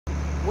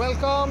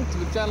Welcome to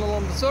the channel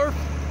on the surf.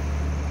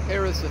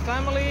 Here is the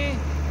family,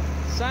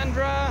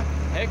 Sandra,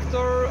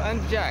 Hector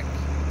and Jack.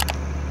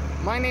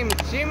 My name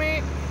is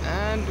Jimmy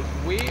and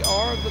we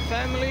are the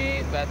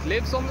family that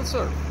lives on the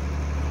surf.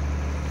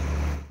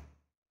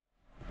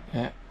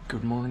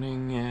 Good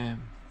morning.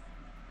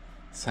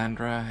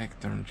 Sandra,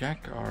 Hector and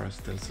Jack are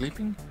still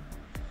sleeping,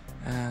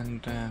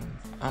 and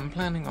I'm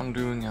planning on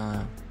doing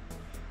a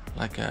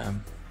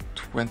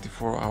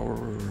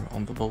 24-hour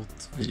on the boat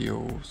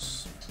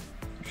videos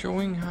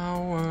showing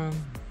how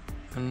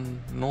a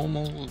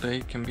normal day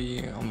can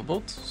be on the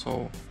boat.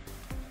 So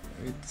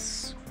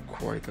it's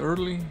quite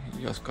early,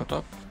 just got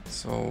up,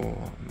 so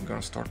I'm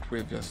gonna start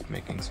with just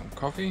making some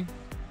coffee.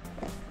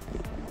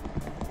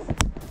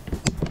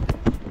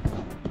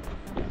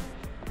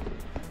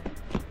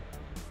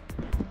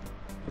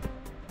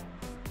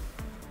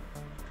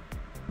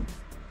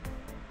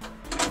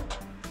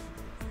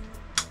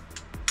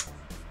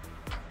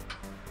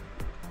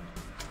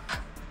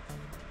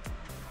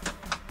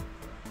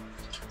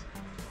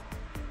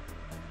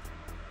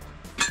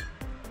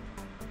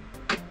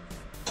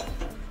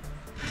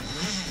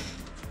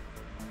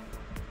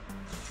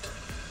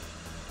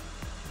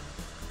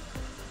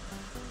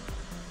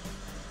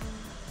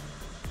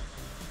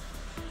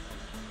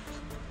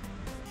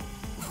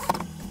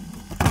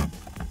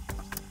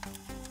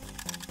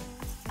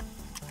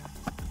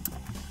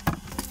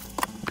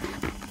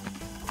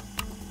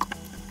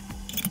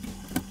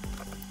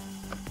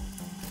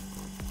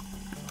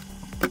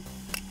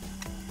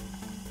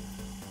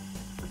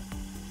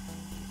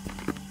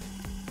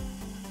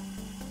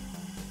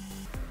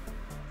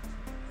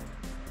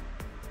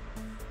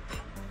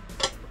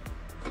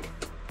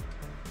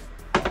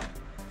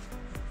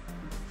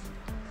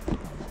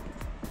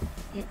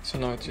 So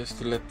now it's just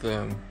to let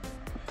the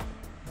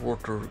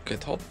water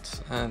get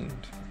hot, and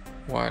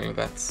while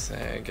that's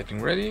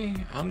getting ready,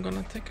 I'm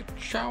gonna take a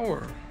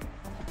shower.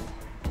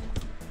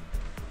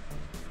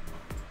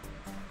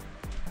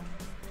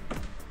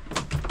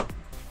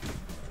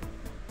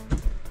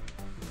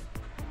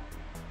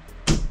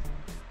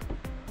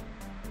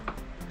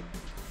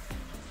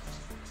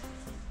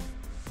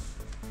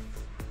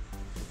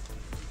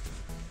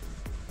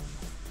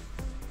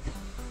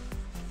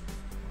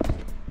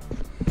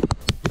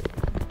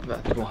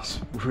 That was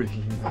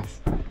really nice.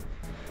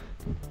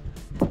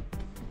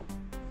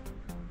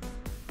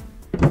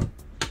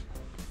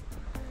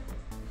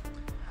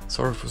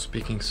 Sorry for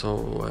speaking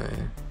so,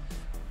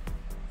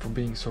 for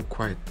being so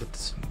quiet,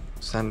 but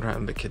Sandra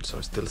and the kids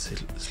are still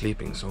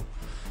sleeping, so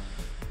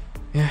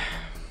yeah.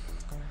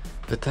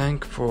 The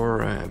tank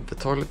for the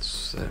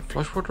toilet's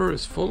flush water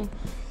is full.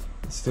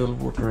 It's still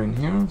water in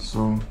here,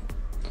 so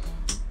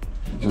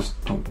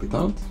just pump it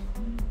out.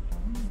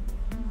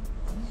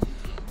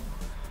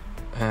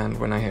 And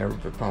when I hear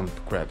the pump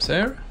grabs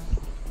air,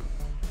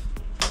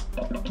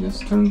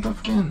 just turn it off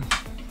again.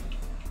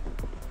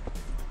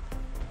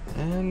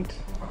 And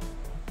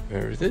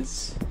there it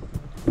is.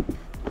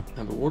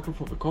 And the water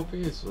for the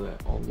coffee is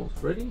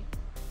almost ready.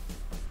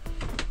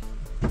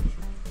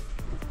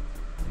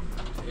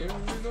 Here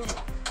we go.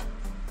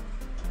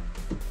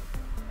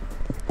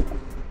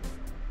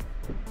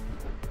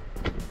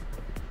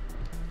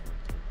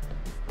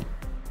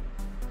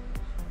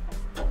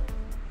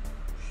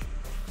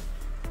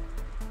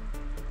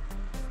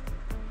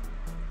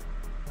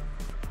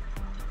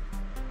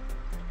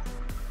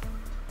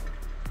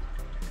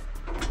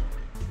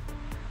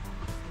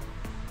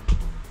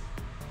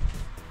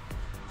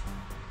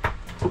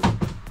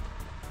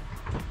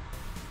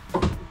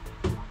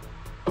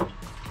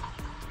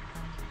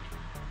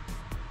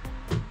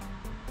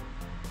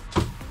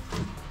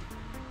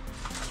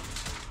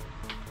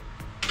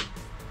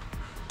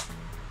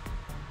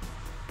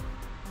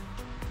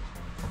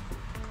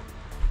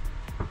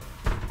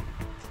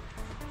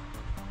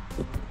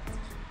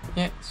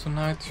 Yeah, so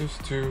now it's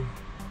just to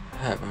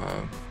have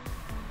a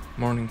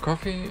morning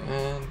coffee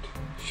and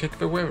check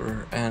the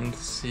weather and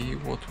see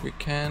what we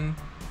can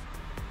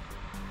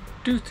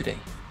do today.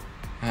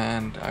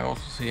 And I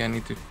also see I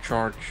need to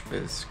charge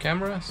this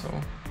camera,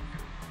 so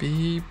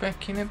be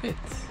back in a bit.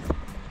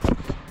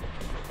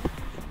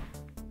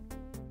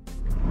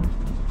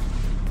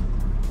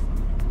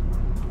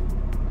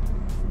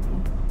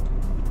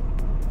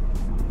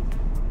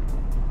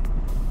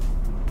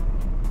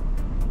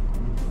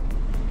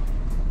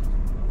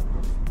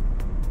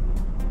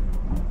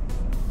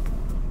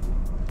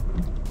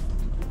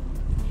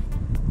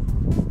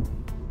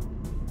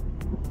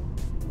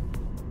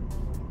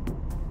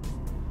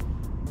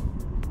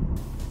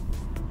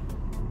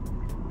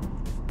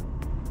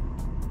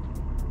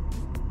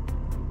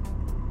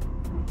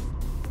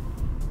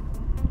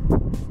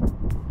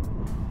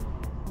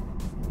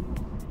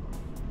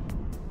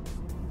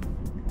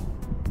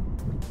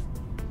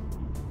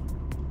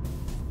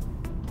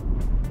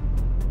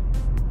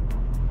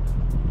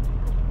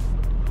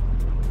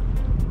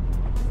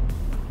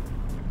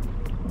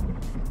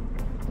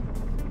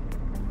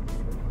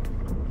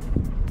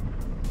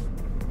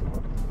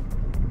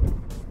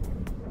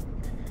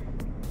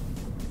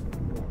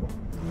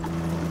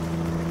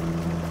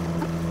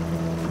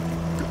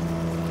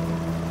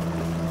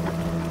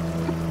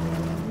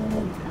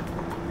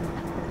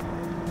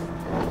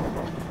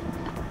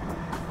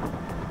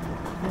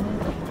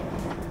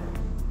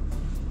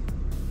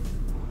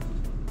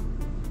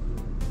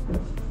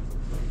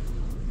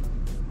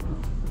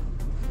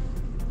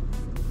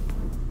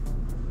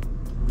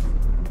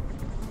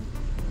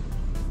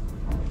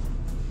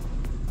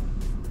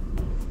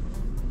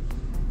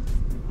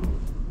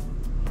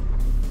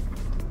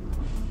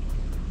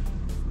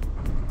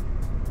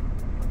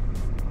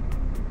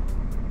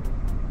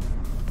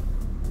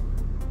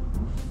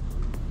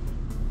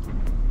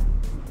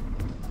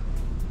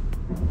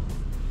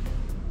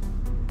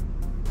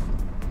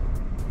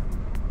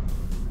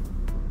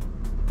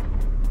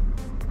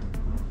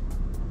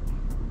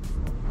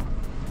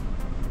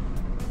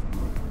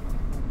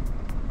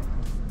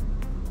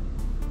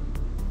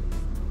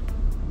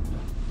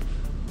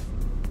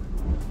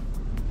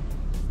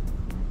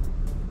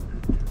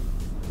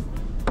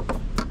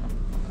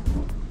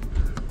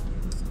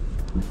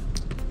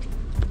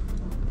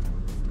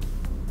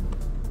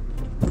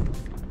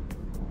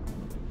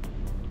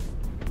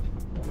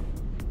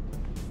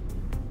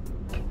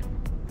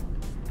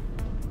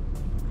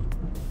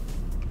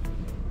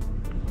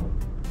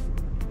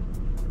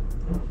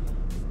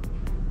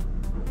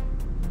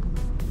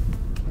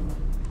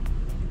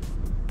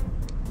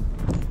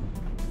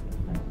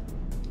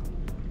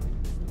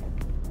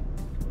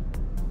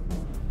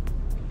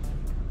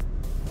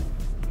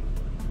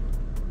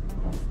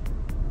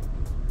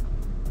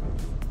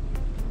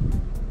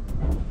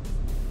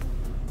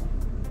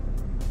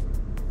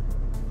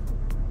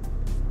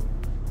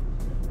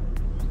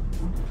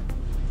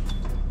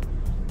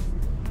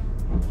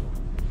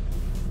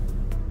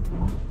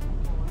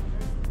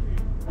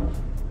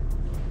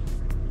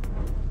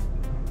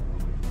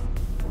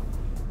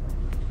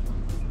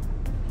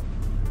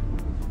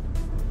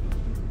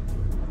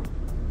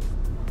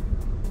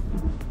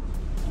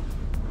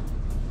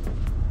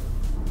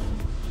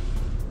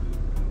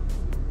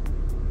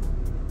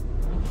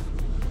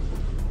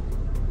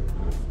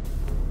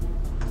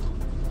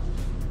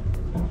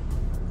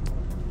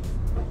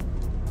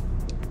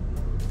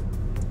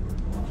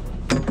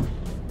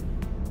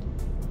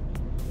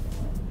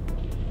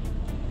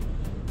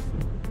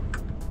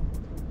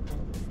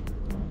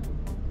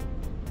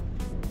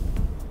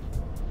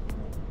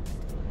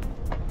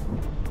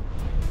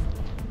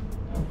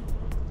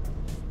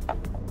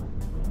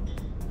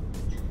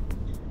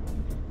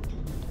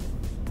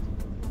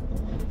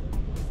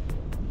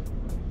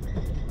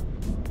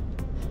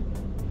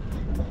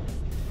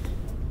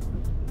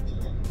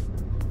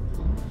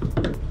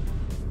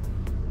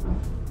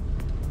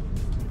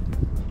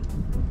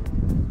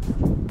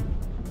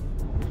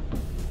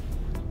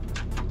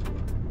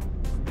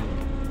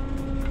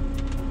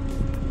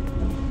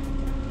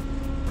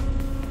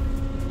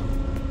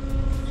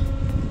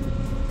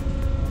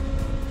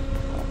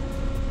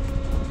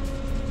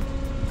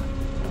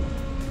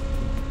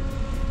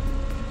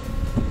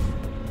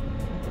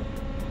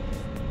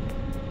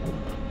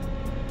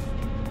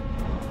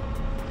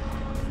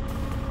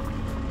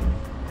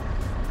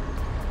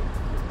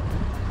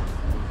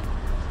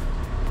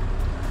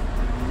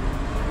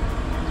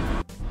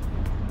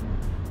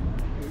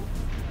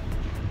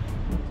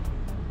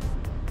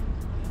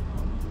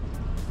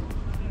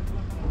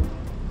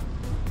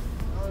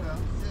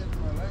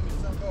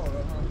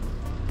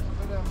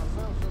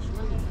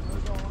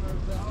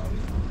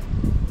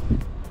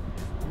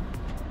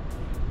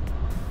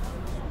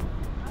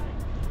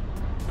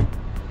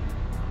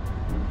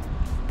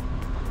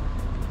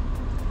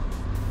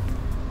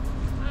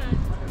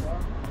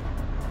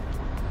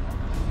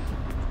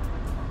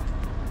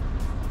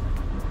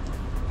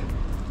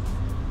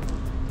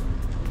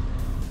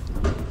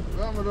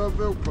 Men du har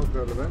bokplåt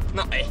eller väl?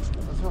 Nej,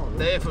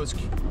 det är fusk.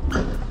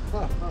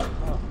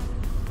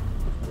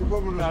 Det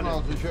kommer du snart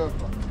att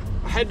köpa.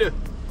 Hej du!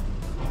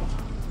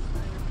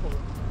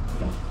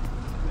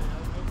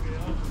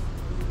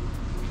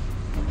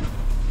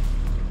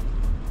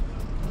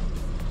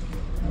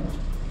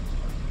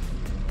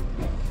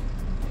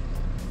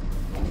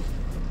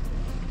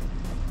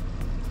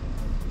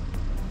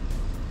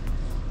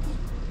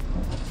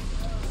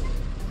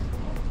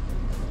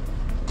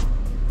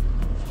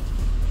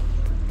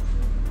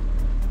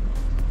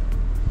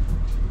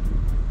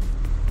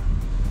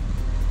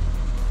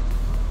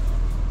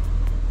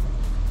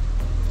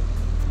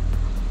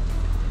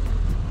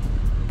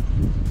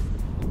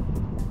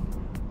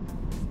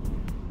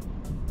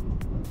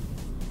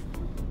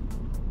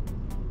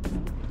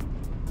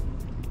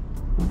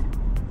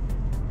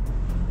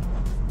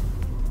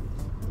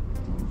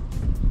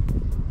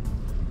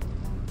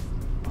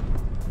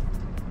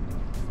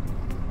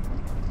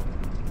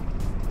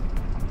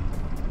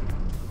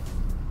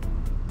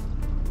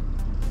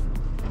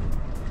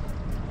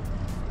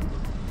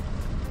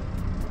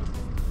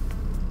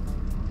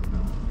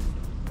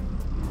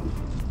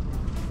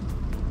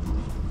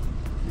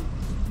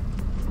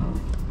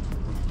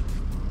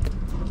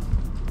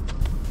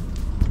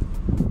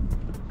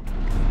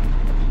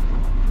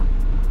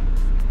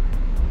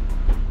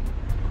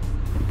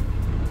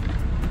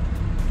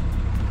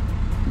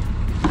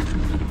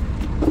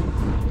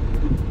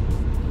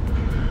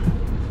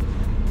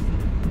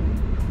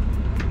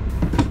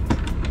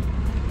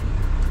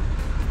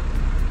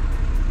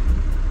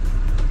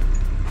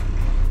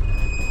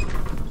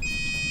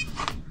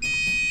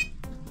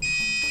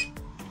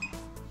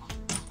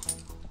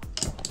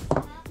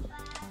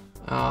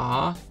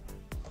 Jaha.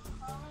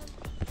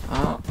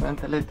 Ja,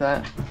 vänta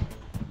lite.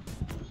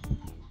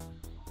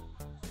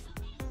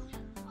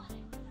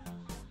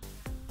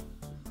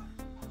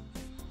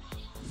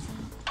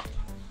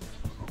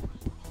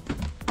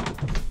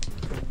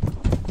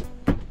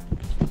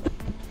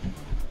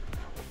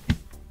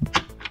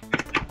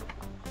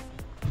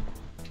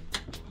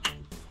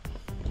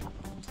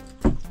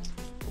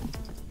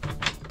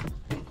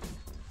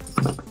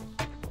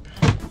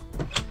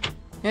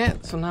 Yeah,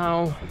 so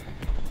now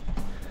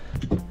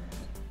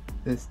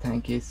this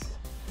tank is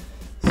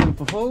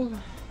super full.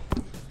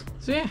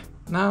 So yeah,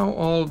 now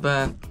all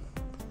the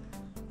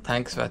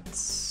tanks that's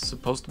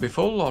supposed to be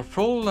full are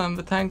full, and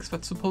the tanks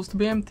that's supposed to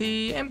be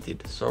empty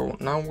emptied. So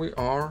now we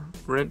are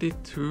ready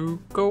to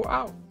go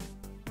out.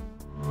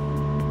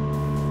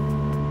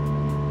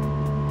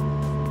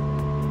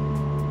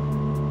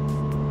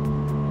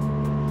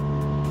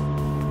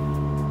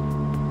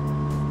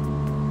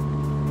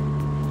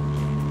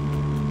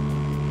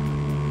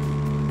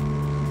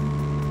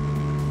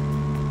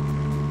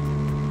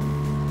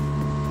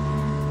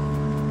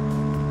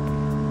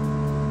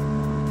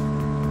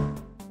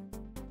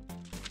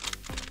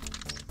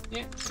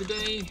 Yeah,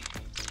 today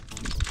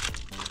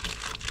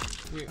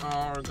we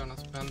are gonna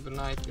spend the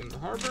night in the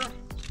harbor,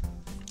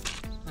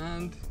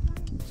 and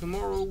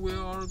tomorrow we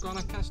are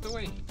gonna cast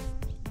away.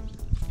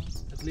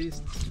 At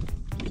least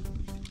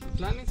the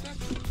plan is that,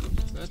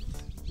 but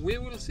we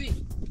will see.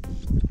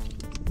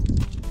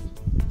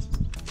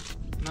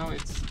 Now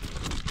it's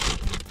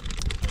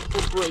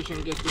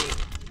Operation Get In.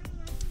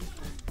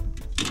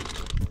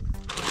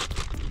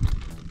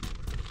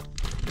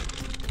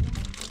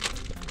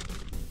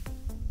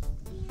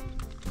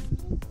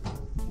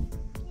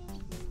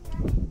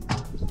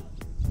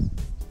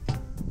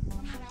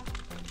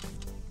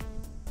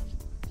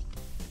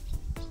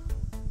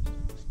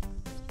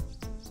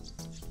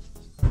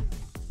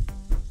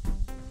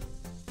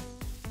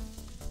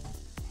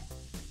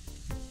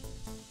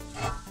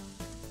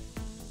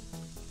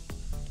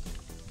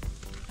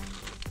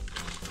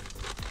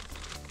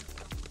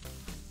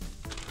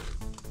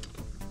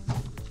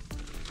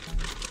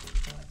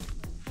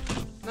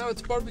 Now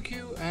it's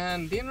barbecue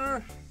and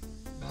dinner,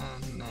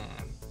 and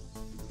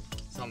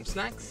some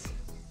snacks,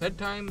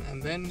 bedtime,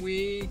 and then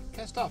we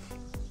cast off.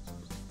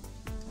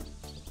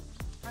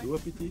 Bon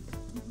appétit.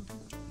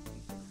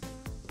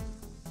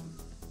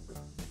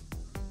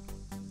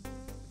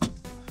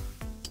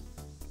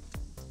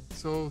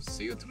 So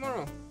see you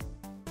tomorrow.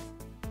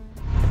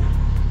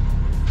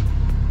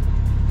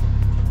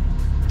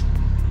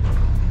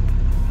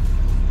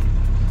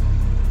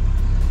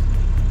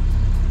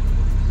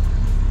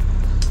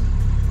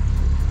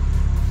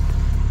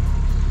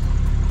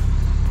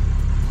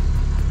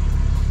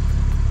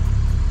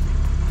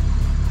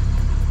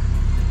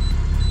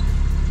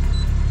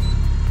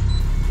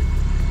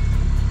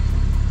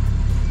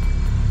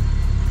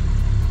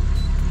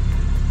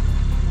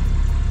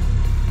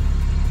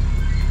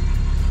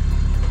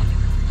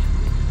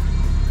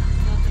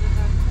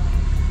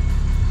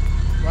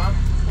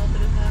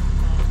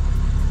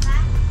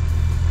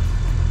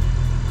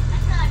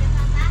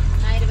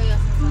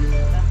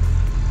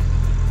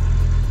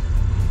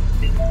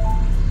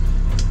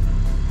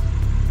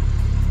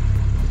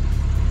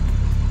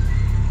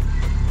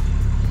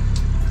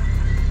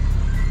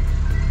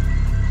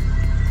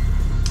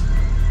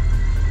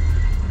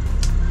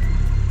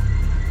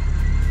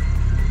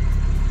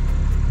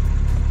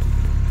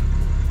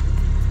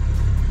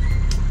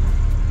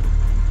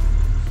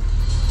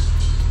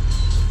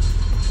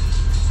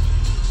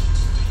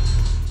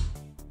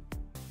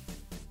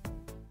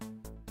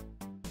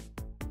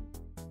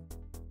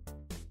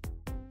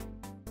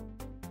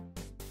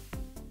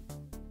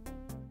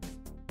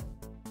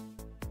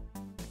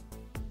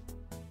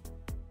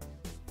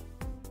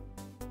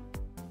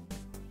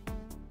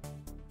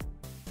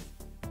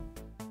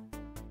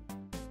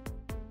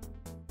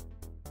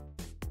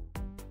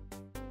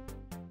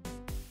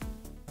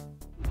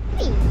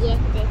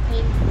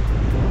 Jättekul.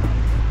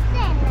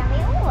 Sen när vi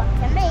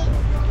åker med.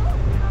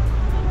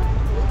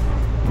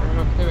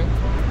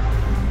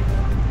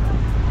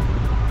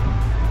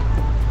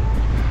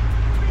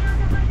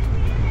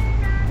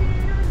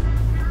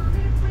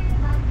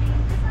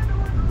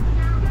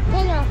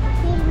 Kan jag få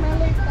filma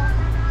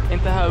lite?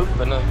 Inte här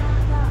uppe nu.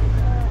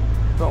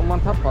 För om man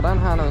tappar den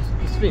här nu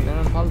så försvinner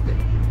den på alltid.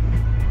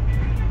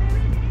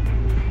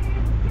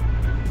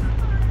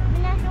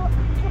 Men alltså,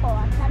 så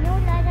kan jag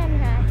hålla den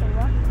här så.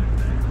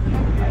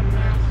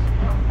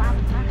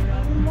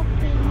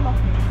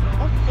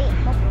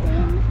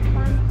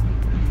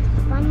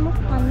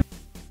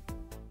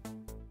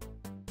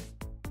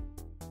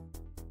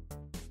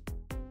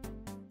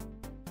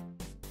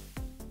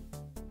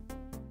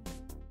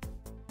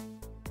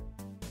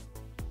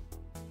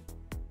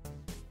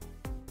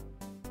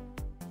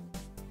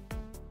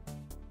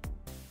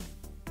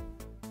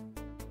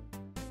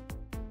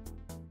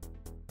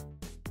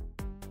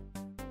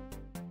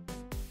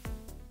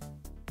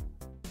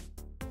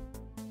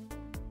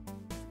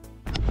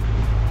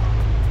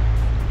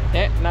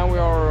 Yeah, now we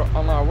are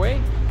on our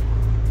way.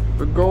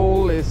 The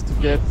goal is to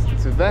get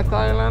to that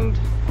island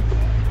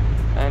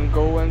and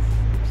go and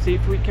see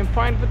if we can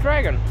find the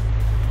dragon.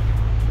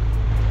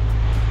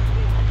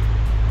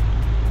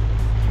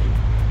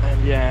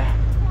 And yeah,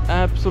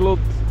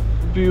 absolute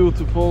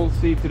beautiful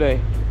sea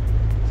today.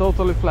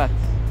 Totally flat.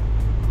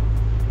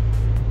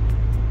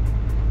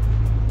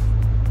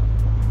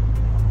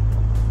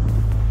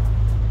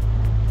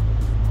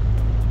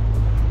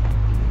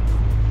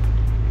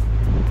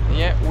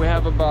 Yeah, we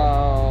have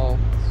about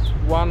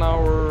 1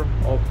 hour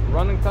of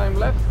running time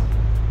left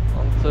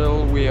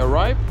until we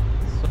arrive.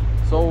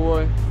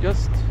 So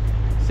just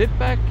sit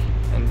back,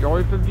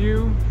 enjoy the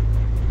view,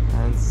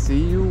 and see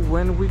you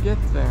when we get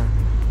there.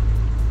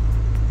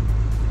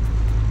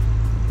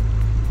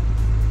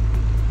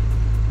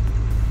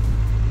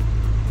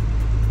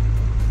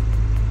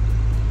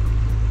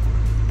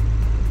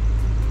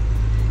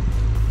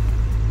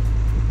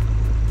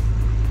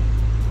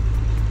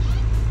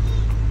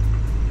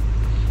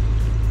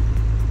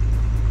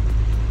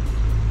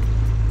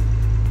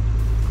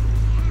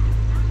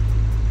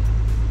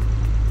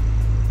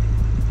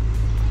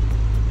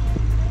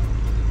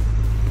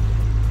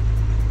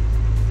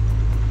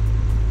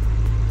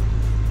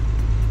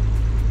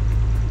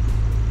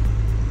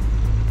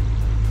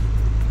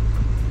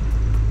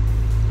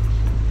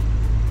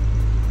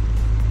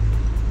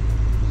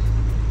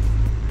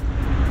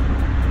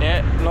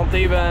 Not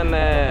even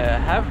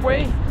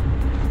halfway.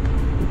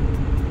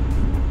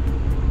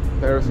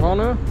 There's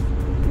Hana.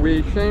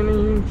 We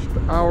changed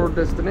our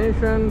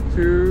destination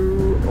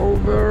to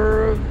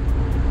over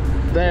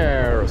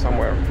there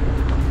somewhere.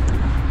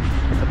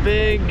 A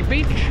big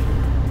beach.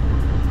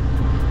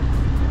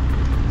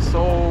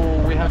 So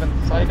we haven't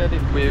decided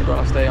if we're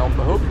gonna stay on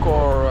the hook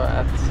or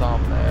at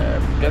some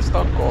guest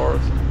dock, or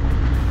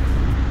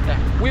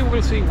yeah, we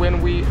will see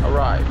when we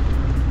arrive.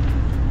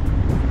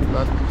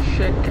 But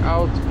check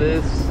out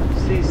this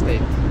sea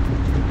state.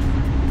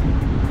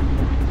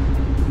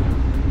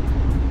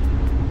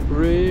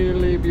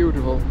 Really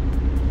beautiful.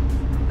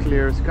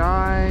 Clear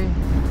sky.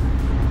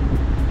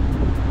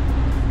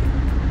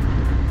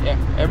 Yeah,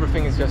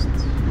 everything is just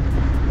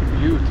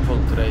beautiful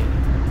today.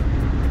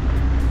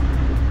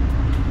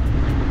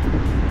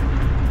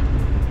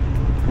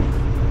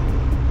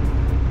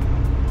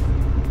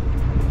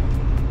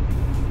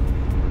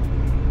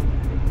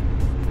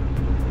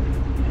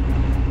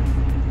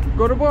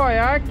 Går det bra,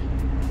 Jack?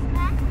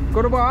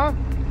 Går det bra?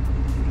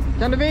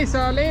 Kan du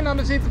visa linan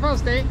du sitter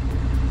fast i?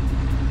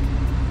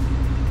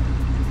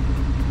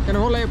 Kan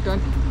du hålla upp den?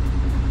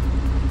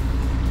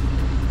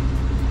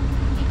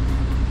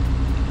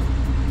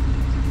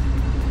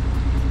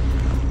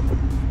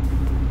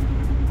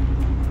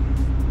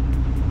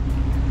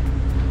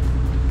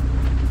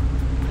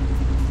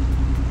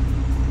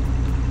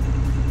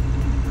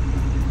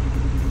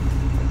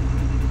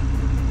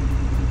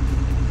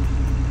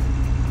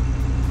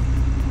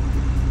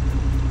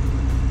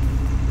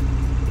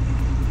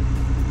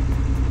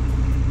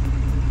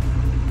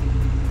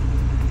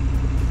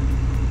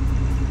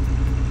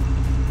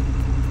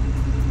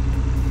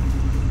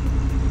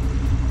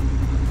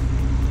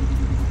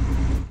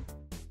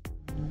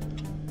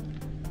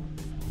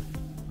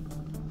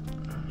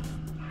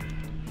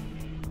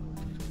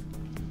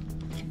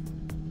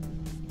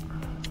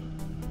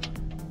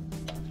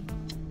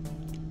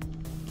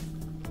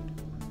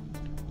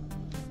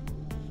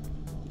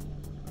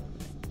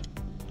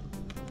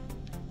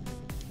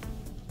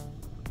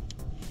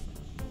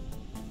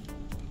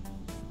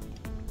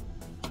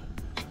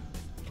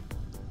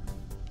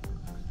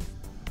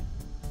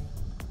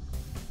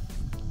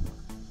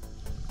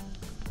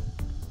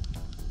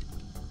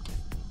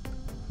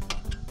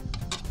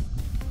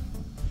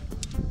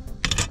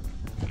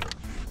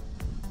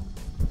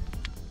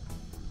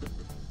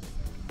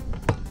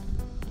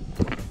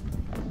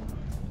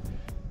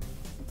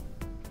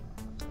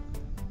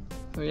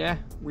 So yeah,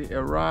 we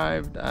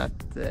arrived at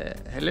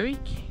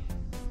Hellevik,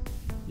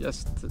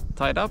 just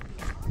tied up.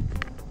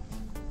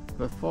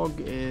 The fog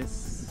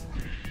is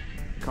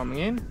coming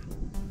in.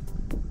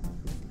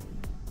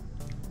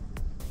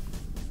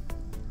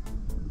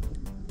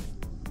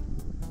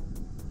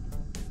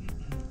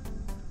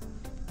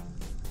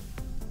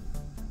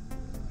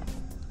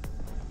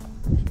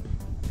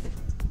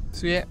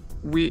 So yeah,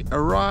 we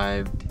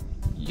arrived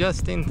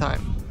just in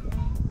time.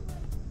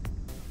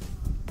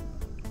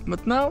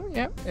 But now,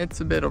 yeah,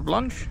 it's a bit of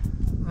lunch,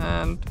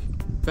 and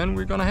then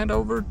we're gonna head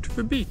over to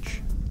the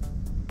beach.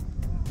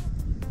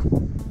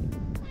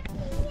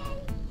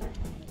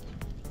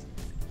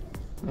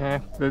 Yeah,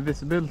 the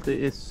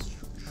visibility is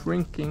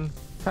shrinking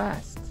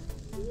fast.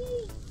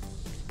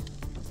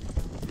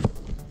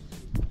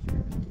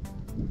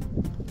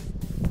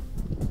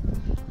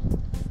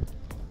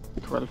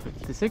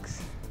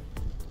 $12:56.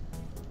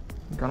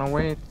 Gonna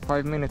wait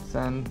 5 minutes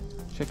and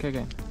check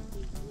again.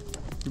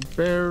 You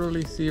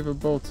barely see the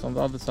boats on the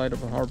other side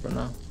of the harbor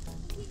now.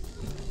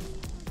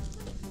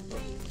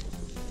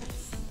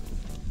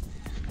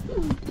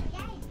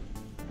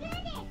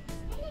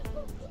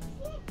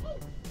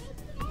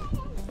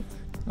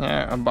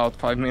 Yeah, about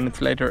 5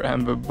 minutes later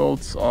and the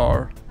boats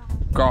are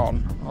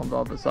gone on the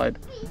other side.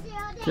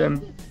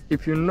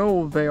 If you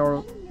know they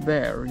are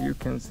there, you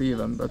can see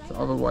them, but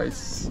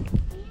otherwise,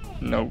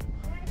 no.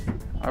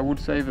 I would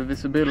say the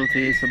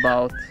visibility is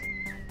about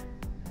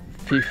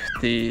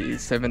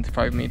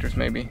 50-75 meters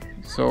maybe.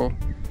 So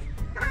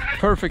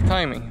perfect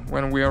timing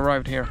when we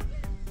arrived here.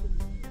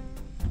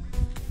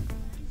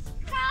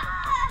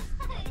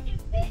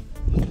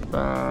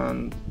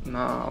 And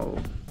now,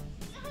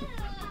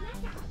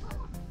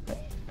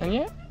 and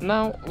yeah,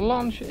 now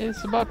lunch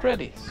is about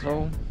ready.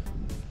 So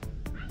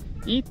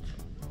eat,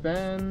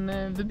 then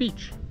the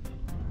beach.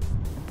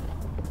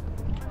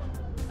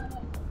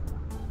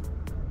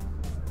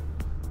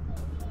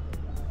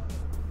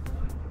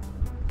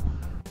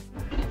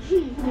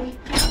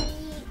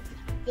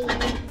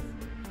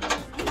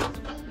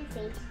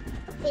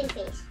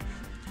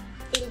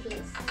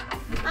 Filippis.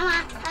 Mamma,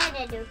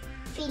 hörde du?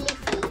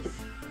 Filippis.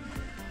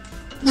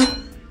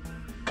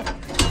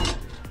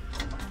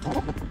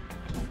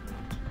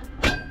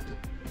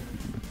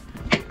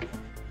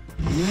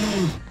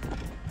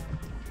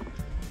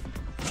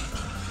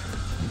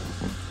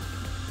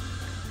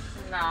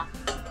 Na,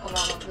 och vad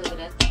var på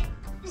huvudet?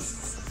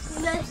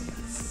 Svart.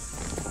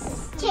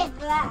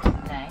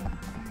 Nej.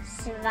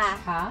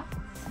 Svart. Ha.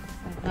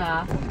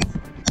 Va.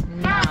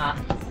 Na.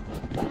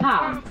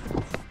 Ha.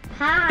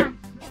 Ha.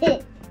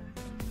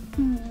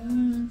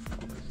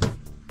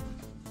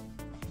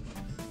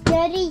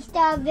 Jag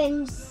ritar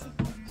vems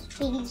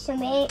film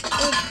som är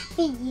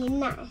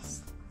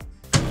finast.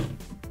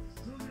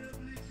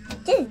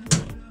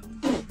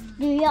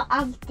 Du gör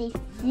alltid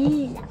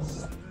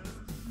fulast.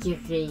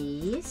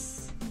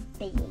 Gris.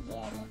 Fel.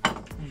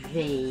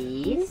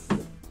 Ris.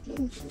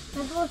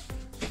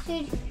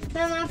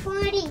 Man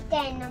får rita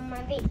en om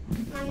man vill.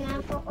 Men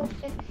man får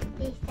också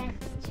rita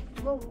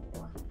två.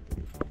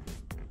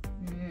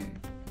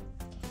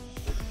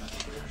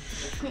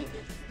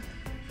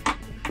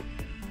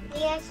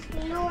 Jag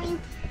slår in.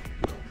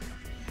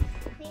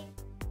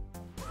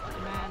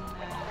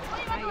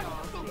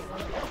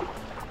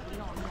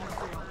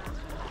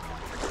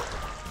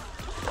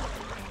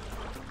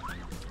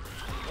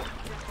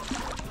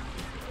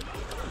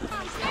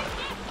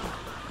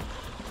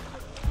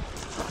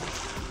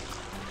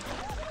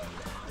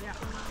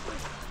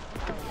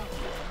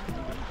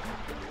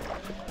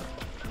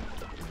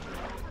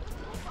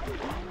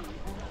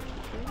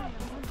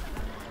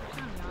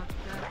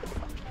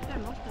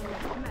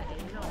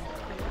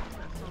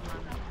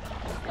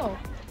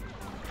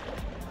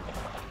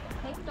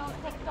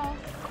 Hector.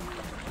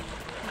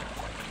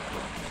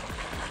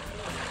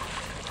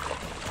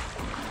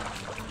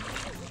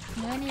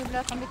 Nu är ni ju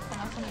blöta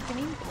byxorna så ni kan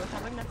inte gå och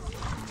ta glass.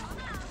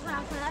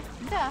 Varför?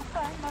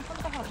 Därför, man får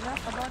inte ha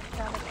blöta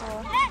badkläder på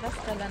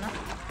rastställena.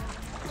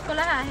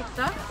 Kolla här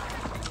Hector.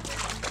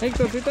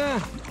 Hector,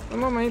 titta!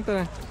 Mamma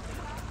hittade.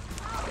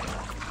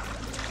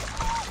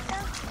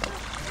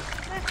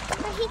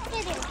 Vad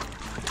hittar du?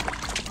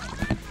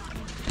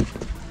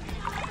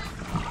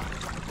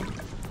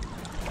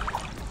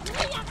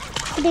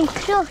 Den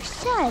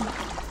krossad.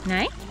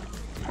 Nej,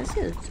 det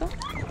ser ut så.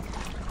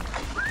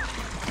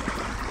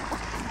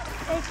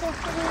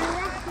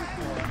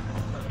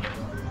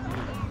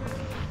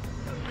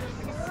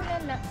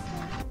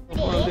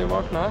 Får du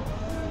vakna?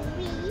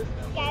 Vi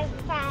ska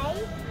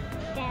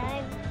fighta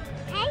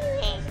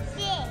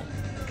fängelse.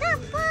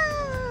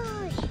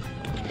 Kapusch!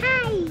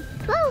 Hej!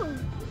 Boom!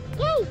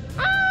 Hej!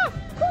 Ah!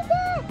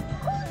 Kunde!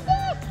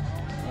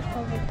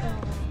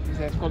 Vi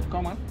ses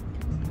skoldkammaren.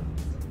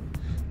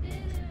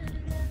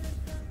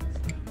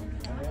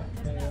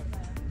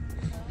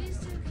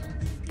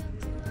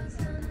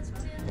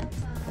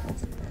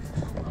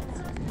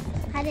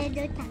 Hade du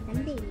tagit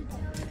en bild?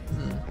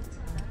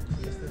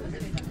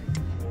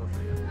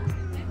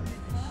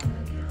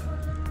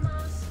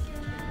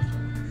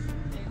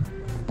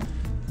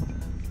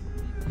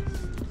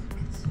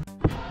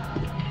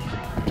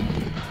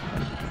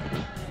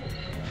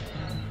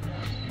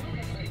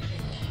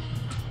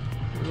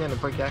 Igen nu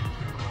pojkar.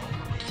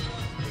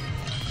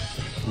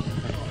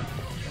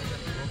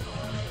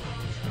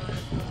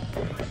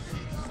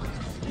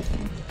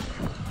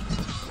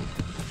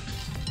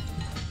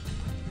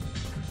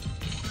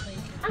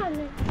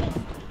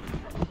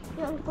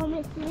 Jag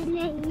kommer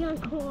slänga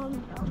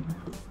kameran.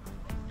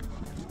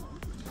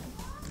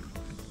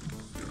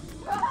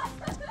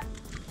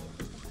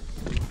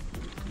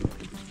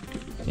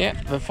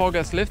 Yeah, the fog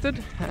has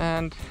lifted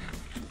and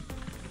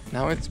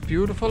now it's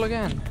beautiful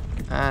again.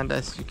 And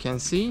as you can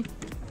see,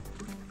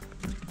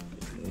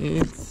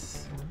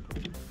 it's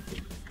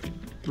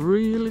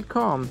really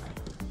calm.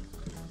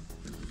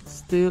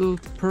 Still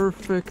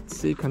perfect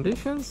sea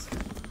conditions.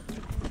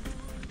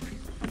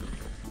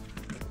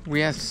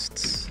 We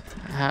just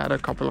had a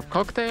couple of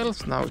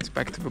cocktails. Now it's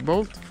back to the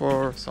boat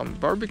for some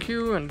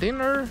barbecue and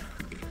dinner.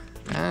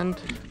 And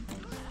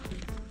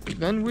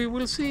then we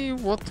will see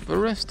what the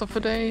rest of the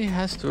day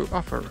has to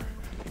offer.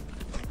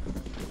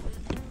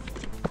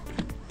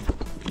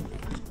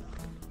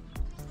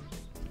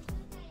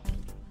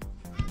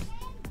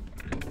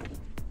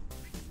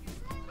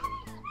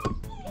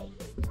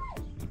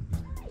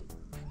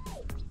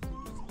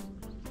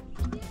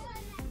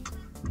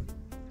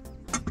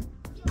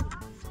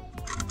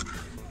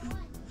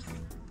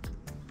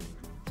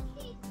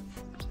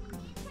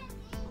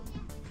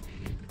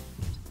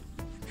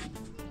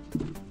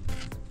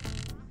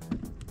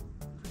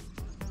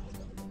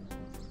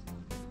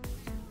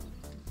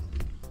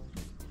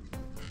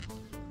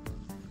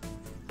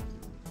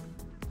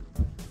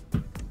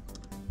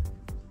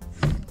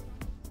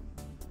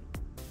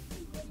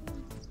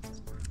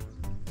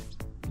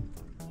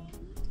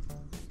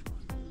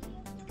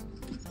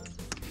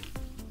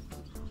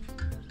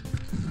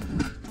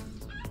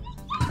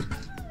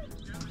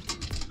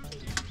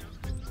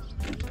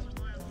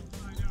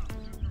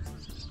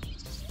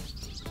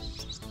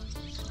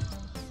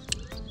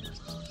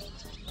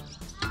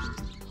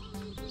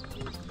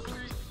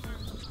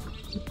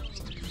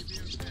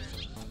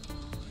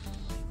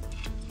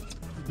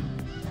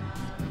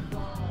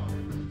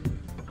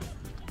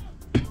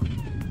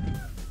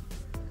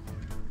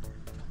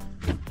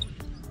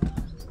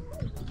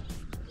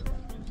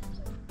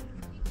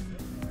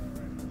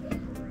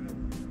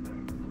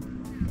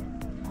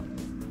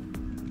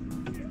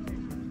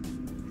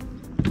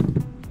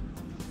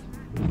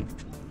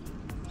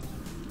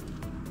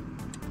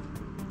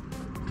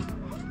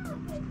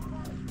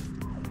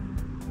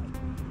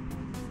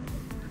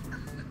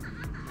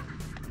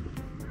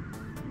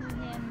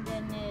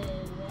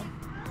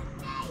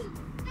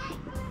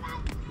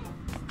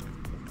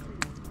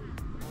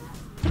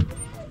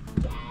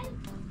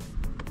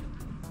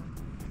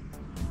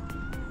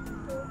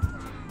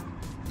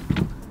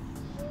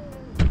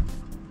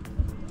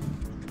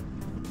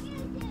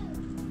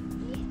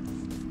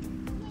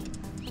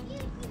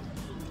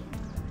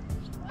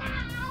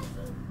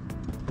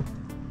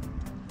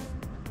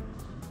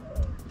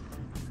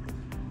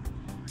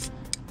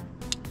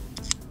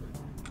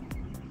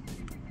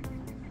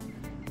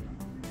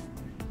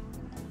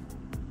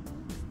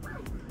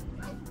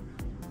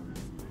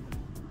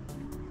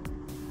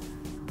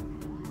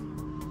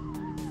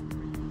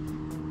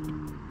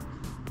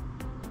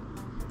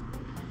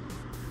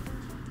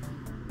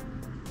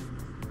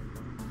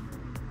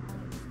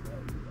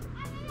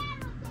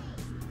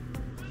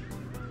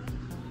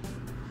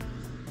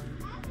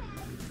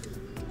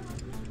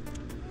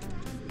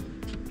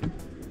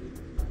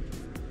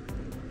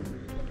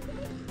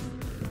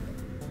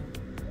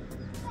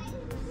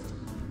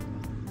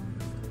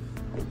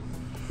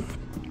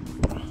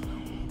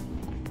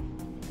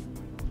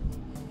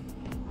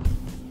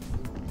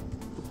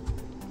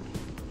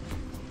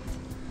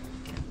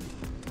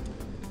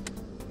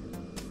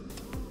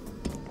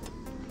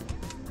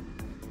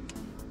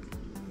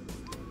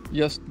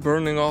 just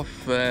burning off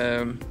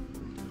the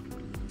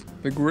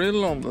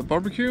grill on the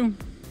barbecue,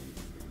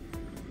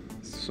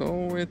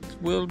 so it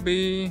will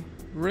be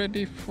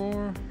ready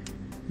for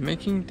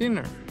making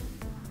dinner.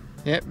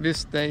 Yeah,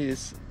 this day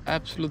is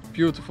absolutely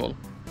beautiful.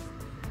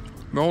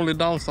 The only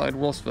downside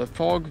was the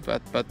fog,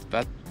 but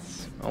that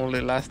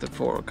only lasted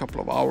for a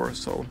couple of hours,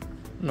 so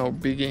no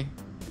biggie.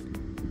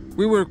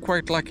 We were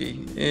quite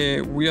lucky.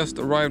 We just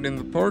arrived in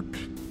the port,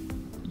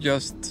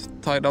 just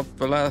tied up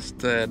the last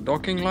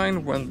docking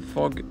line when the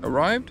fog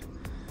arrived.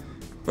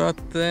 But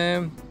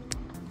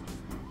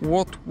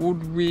what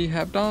would we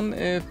have done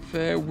if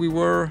we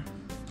were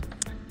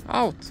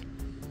out?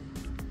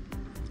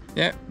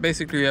 Yeah,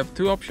 basically we have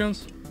two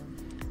options.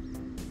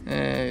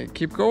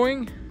 Keep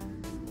going,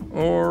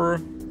 or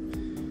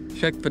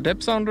check the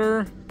depths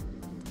under,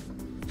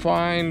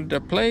 find a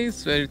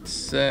place where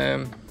it's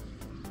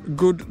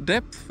good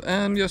depth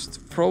and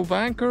just throw the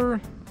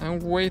anchor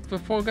and wait the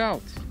fog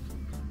out.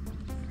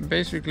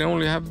 Basically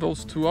only have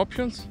those two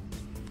options.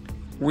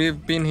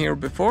 We've been here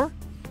before,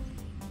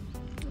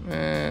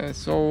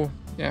 so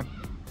yeah,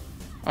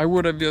 I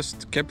would have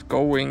just kept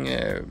going,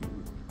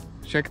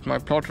 checked my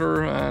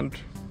plotter, and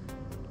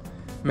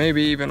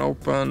maybe even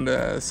opened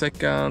a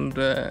second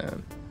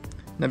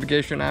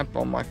navigation app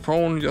on my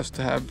phone just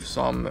to have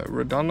some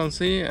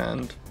redundancy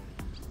and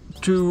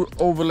two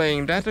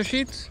overlaying data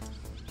sheets.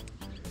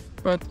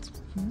 But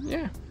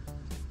yeah,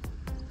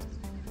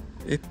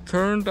 it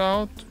turned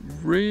out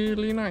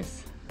really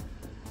nice.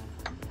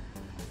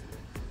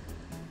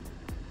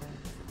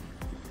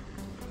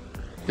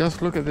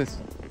 Just look at this.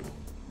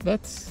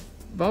 That's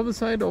the other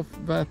side of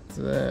that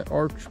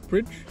arch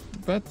bridge.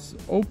 That's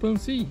open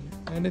sea,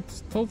 and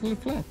it's totally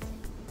flat.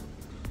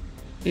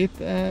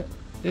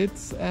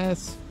 It's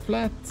as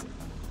flat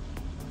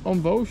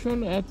on the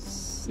ocean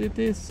as it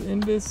is in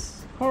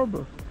this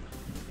harbor.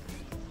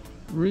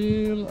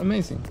 Real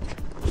amazing.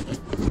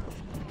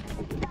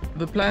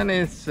 The plan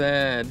is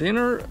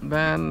dinner,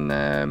 then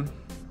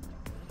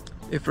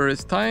if there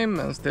is time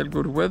and still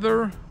good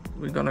weather,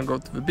 we're gonna go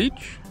to the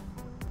beach,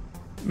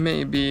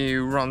 maybe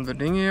run the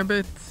dinghy a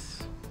bit.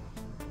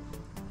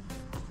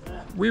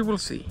 We will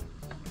see.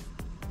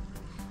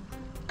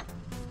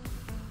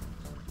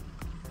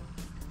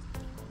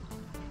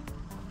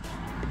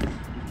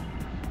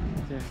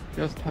 Okay,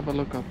 just have a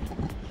look up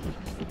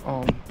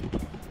on that.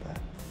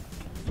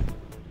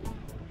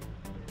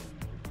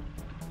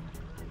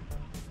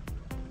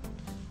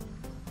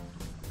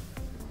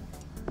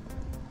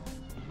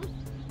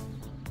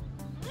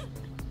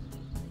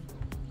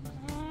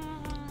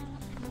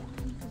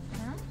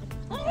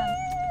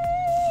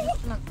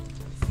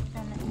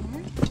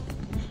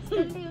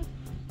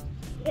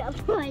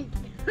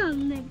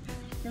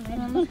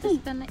 Man måste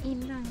spänna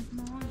in runt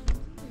magen.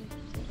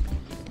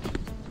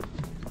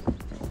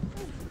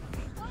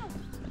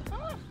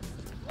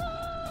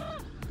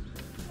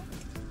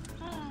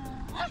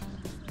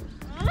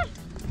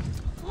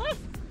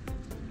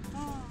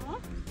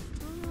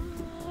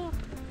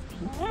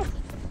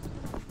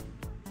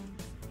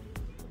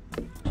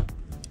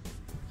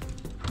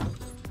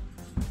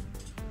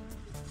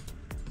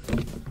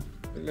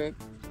 Vill du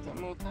ta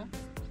emot här?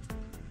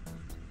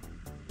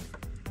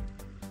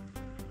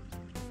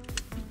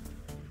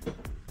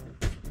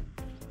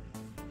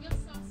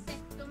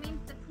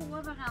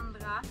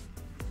 Varandra.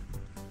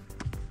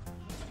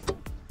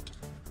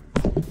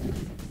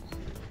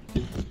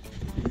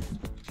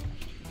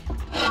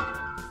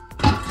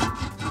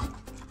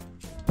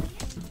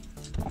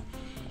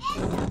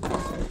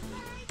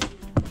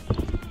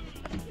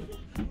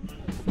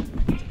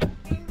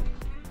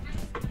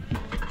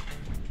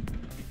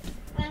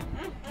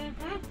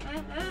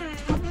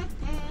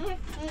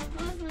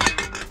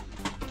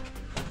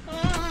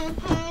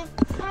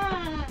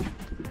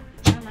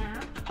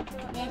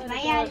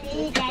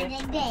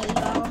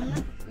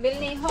 Vill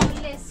ni ha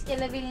läsk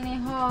eller vill ni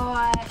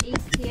ha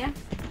iste?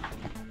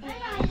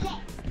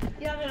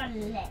 Jag vill ha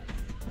läsk.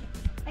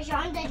 Jag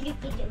har inte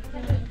druckit upp.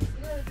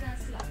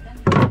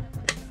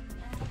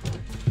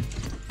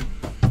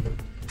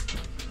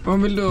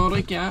 Vad vill du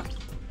dricka?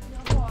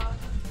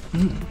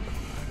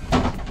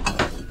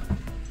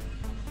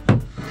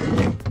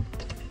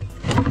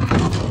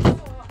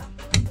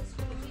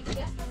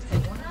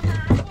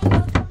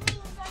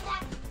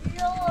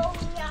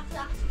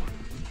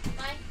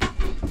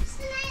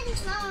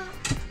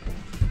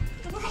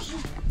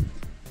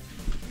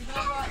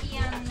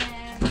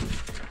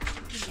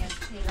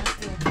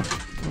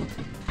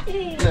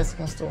 Läsk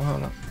kan stå här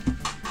nu.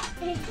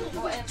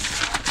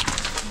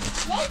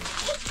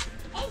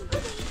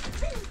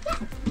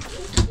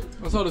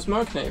 Vad sa du,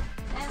 smörkniv?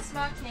 En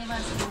smörkniv och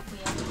en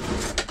skoskiva.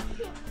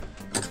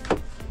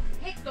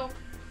 Hector!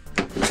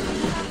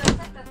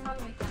 Sätta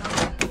tallriken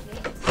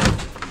ordentligt.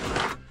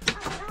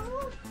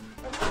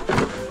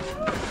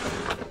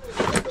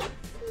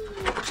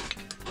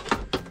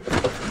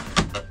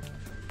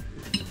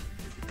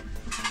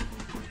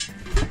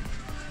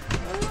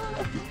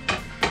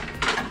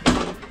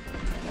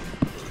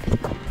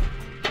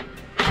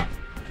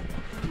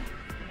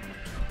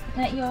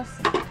 Nej, jag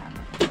sätter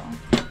henne på.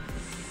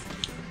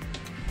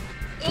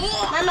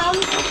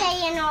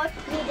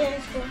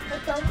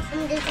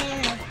 Om du säger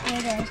något i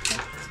rösten.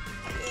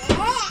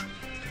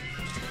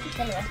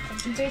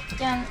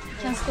 Brickan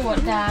kan stå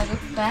där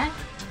uppe.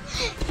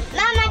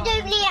 Mamma,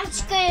 du blir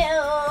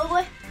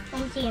skor.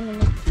 Om 10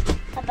 minuter.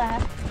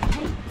 Pappa.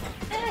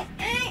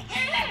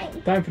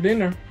 Time for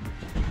dinner.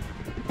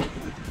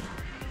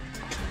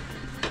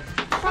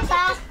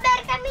 Pappa,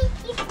 sparka mig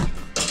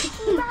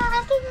i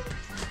magen.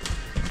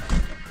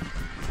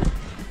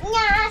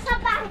 Ja, så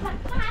bara.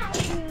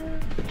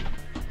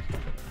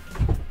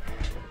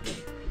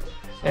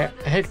 Yeah,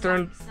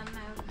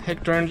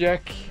 Hector and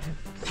Jack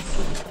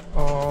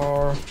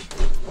are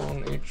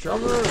on each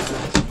other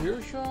as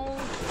usual.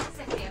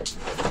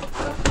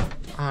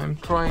 I'm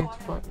trying to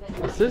find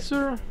a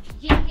scissor.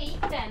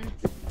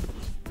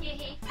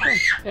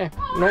 Yeah,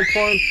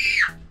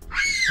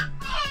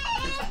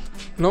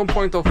 no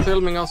point of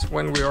filming us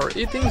when we are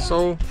eating,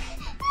 so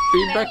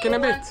be back in a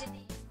bit.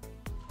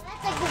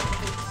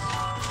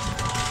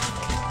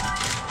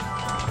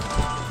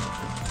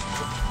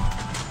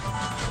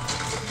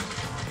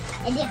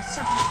 Är det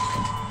så?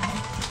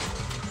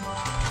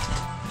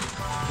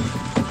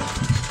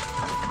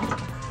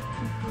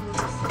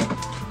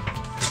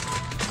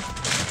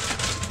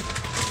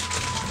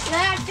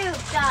 När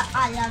dukar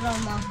alla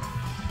romar.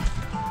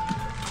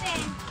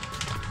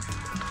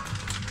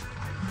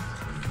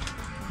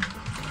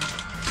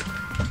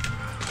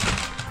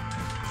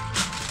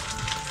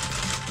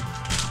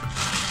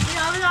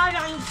 Jag vill ha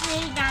de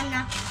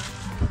sidarna.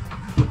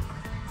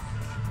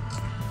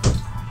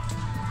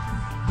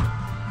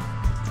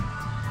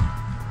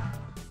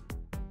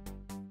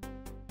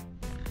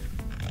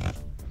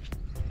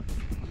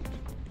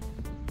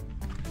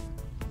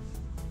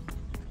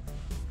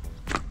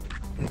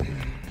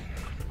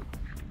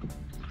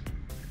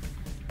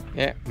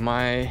 Yeah,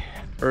 my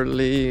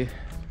early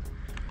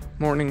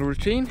morning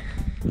routine.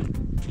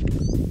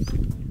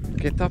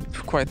 Get up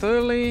quite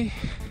early,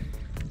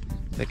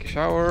 take a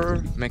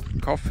shower, make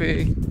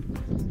coffee,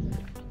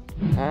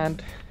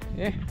 and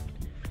yeah,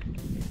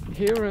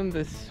 here in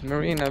this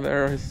marina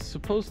there is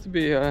supposed to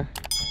be a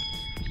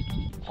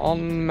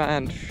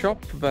unmanned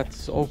shop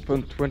that's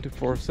open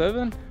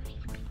 24/7.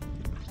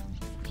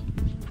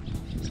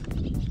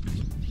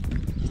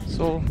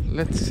 So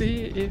let's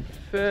see if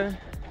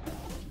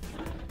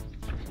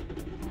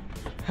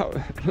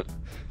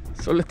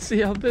so let's see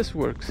how this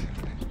works.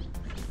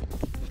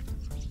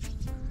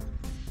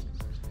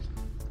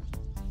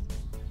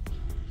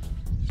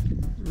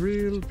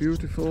 Real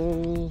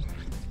beautiful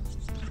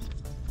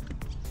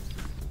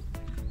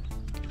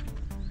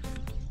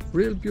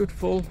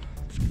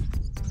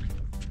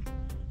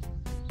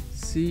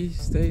sea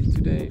state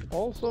today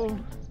also,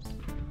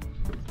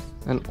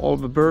 and all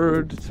the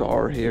birds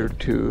are here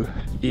to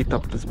eat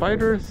up the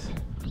spiders.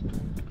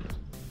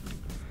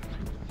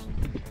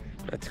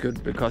 That's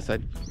good because I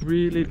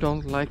really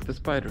don't like the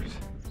spiders.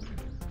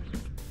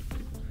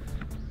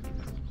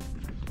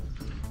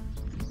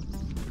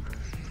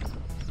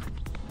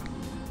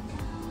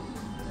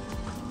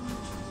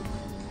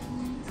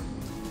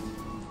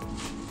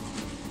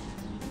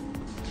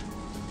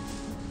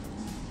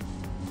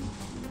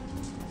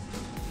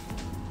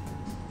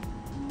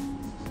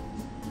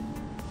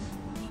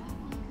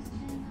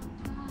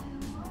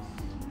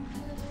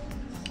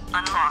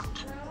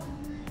 Unlocked.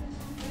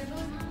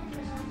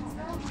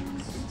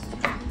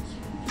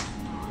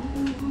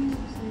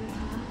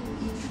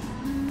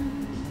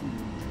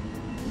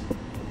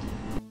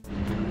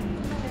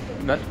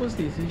 That was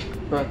easy,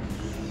 but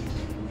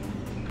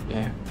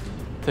yeah,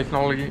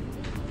 technology.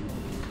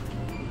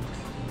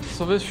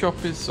 So this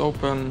shop is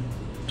open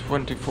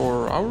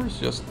 24 hours.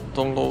 Just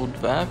download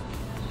the app,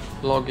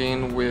 log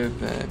in with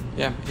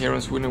yeah, here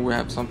in Sweden we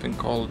have something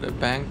called a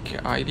bank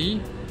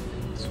ID.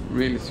 It's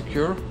really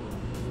secure.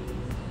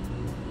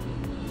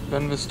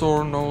 Then the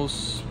store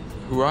knows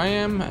who I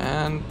am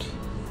and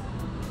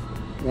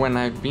when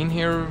I've been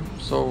here,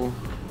 so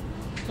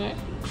yeah,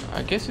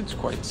 I guess it's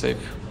quite safe.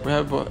 We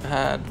have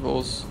had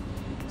those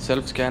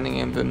self-scanning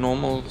in the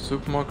normal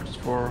supermarkets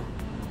for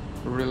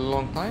a really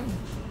long time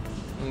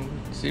and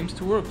it seems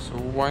to work, so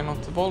why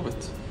not evolve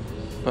it?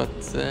 But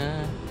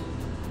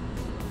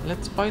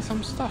let's buy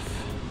some stuff.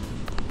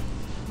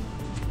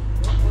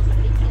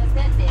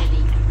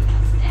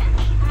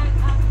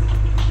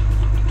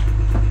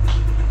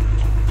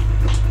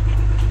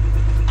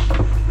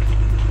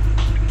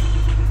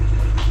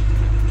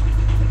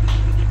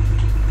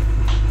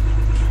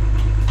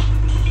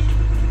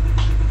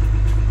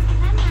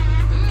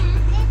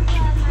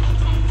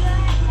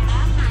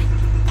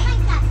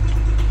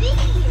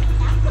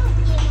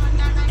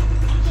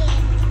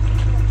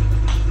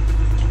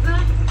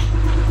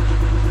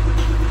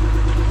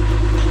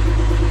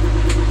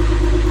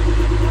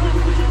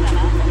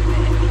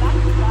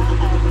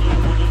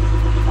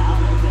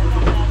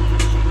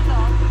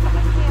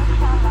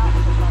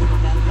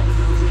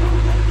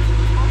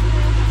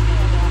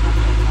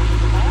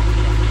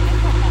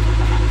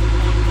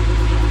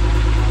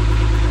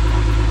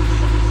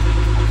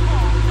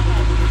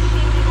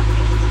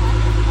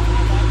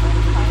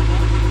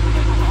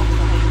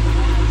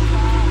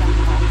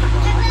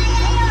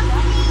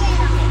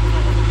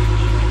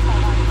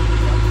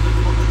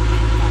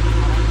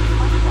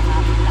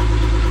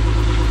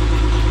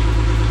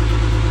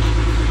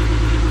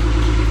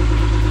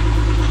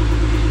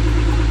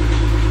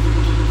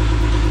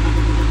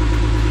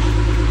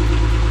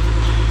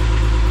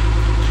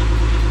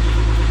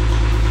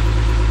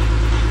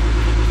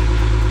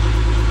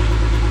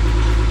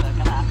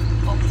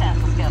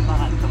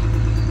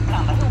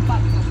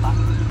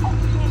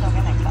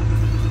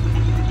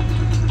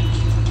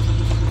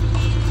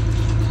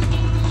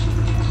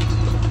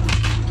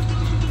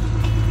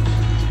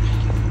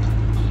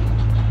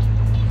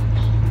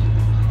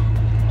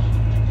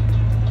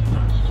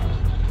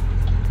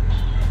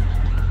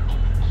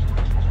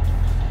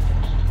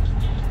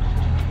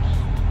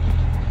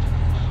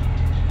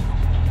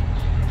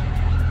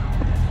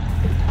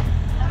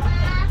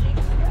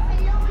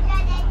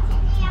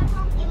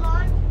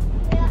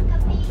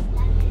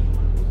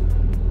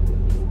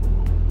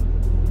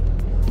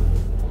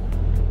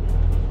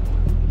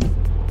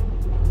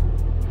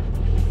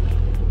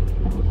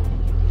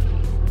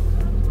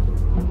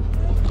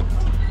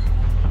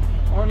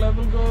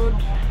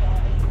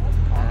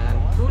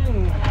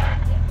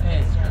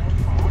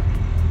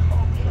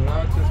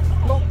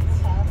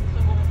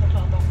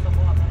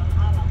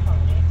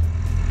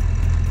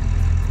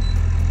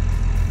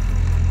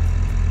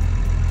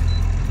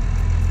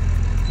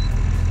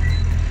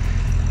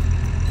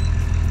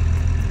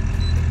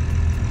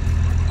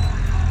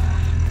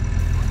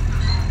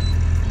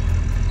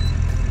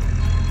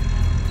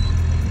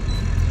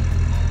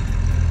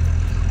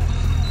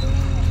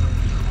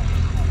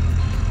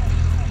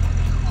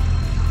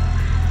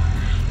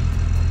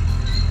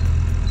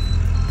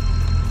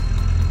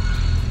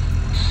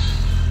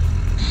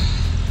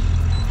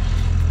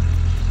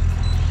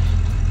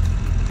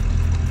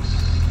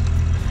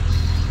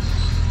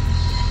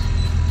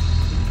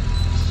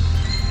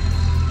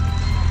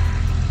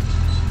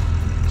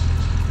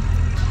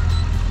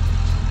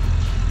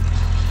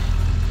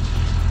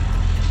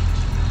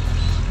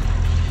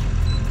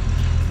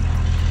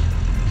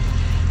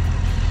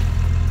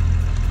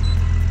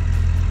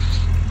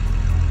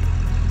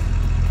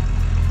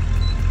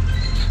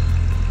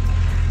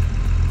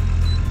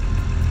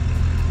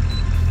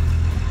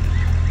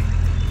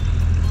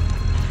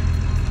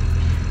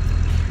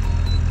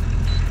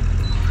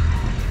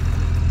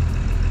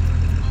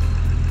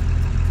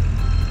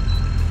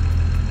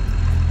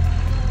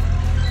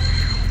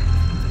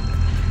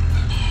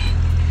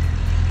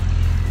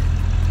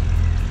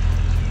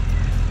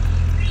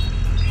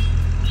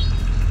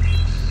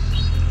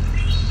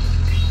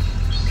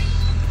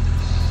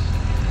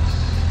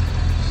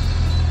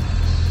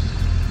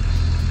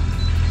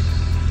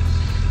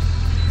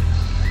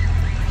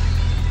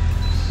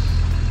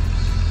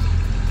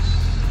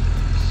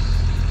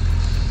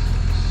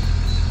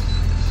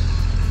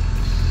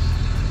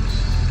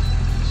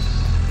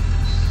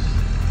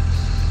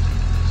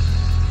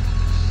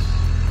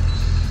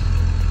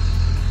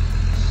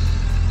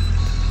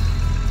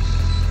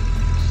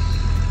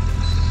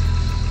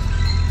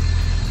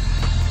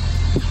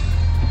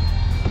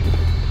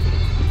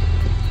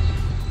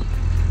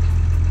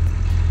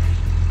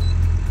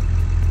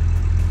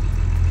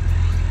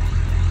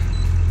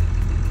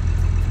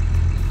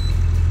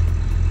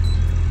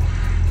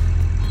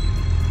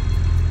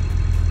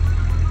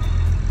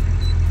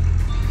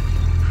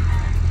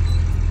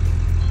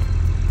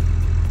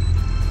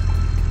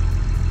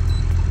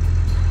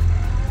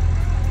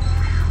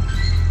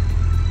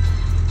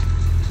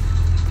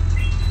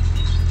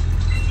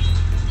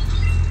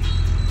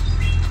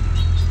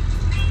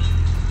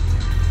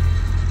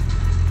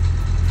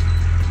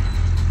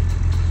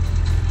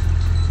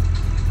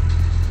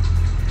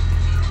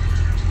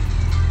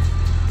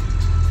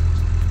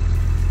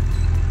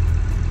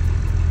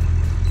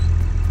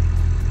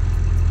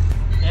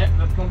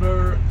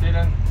 uploader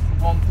didn't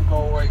want to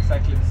go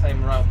exactly the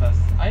same route as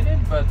I did,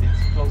 but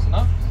it's close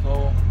enough.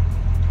 So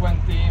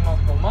 20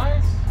 nautical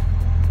miles.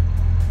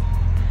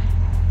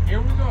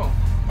 Here we go.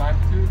 Time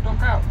to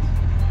dock out.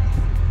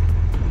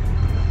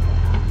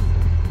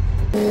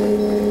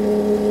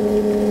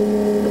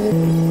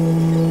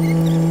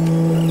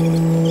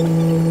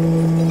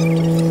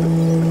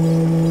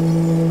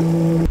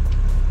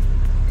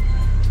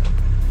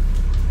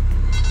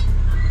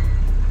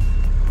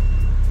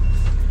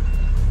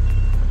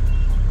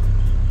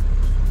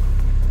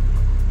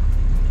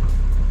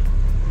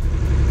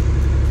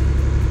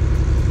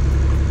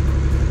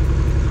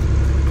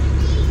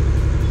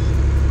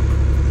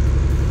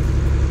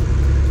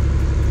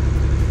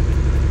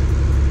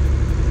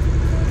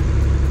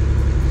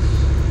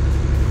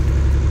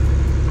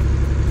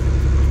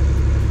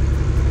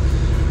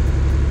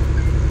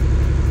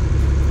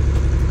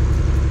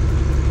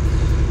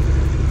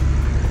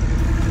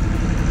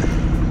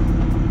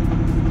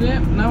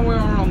 Now we are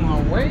on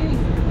our way.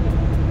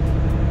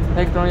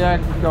 Hector and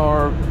Jack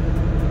are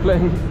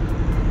playing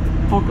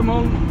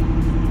Pokemon.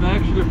 They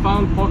actually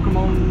found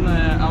Pokemon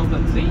out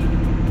at sea.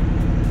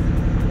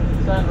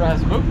 Sandra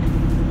has a book.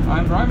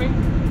 I'm driving.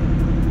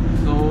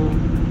 So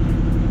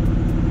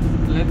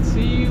let's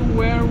see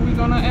where we're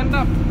gonna end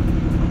up.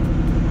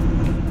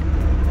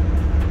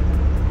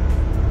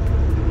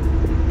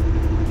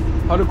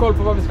 Har du koll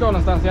på var vi ska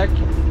någonstans, Jack?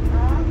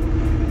 Ja.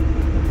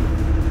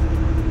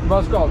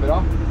 Var ska vi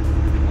då?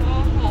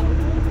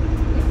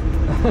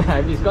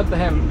 Nej, vi ska inte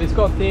hem. Vi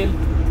ska till...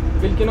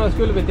 Vilken ö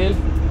skulle vi till?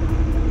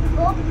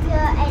 Bockö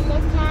eller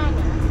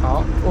Tärnö.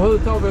 Ja. Och hur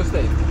tar vi oss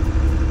dit?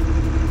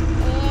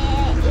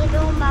 I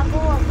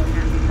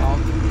Romavågorna. Ja.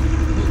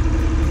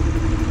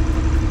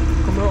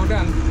 Kommer du ihåg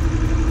den?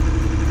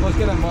 Var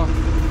ska den vara?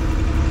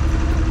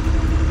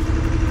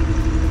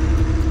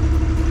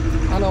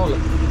 Andra hållet.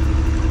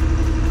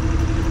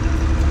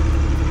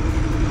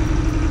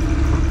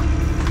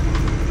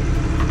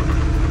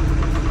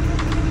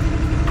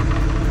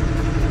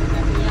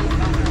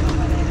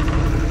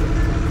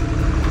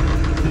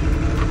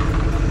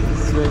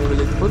 Svänger vi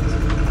lite fort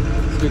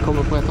så vi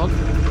kommer på ett håll.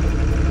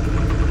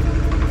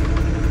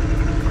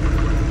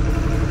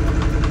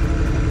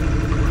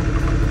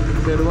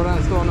 Ser du var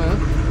den står nu?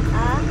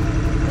 Ja,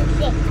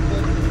 30.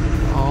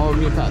 Ja,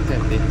 ungefär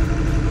 30.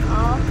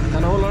 Ja.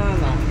 Kan du hålla den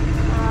där?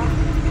 Ja.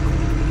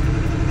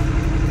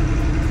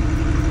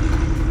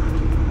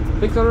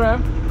 Fixar du det?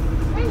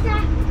 Vänta.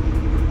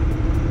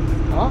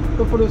 Ja,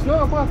 då får du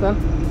snurra på ratten.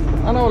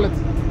 Andra hållet.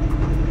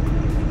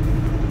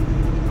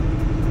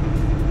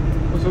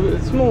 Och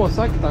så små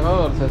sakta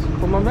rörelser så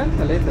får man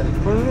vänta lite.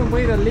 Får du nog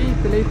vrida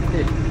lite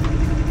till.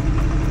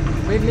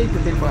 Vrid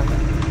lite till på ratten.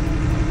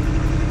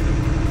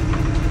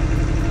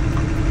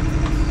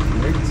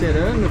 Snyggt, ser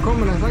du? Nu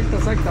kommer den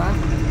sakta.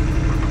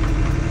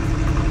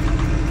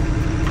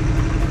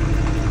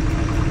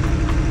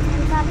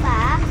 Men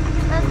pappa,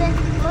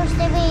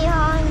 måste vi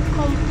ha en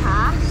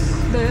kompass?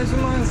 Det är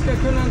som man ska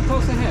kunna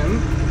ta sig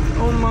hem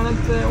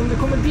om det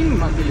kommer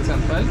dimma till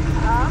exempel.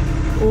 Ja.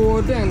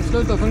 Och den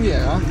slutar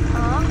fungera.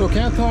 Ja. Då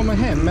kan jag ta mig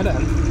hem med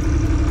den.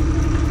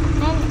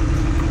 Men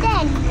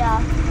den då?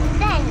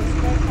 Den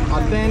slutar Ja,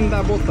 den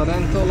där borta,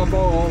 den talar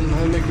bara om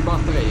hur mycket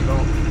batteri vi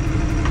har.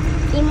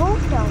 i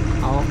motorn?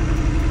 Ja.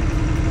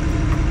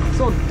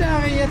 Så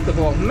där är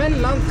jättebra.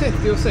 Mellan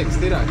 30 och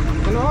 60 där.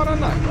 Kan du ha den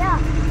där? Ja.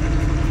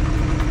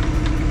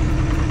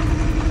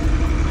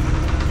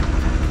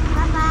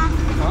 Pappa.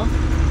 Ja.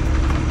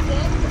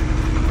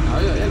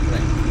 Ja, jag hjälper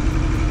dig.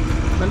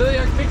 Men du,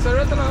 jag fixar du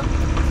detta nu?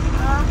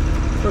 Ja.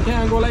 Då kan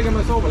jag gå och lägga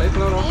mig och sova lite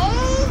nu då.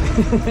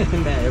 Nej.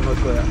 Nej, jag bara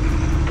skojar.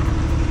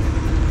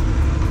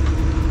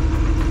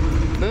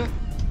 Nu.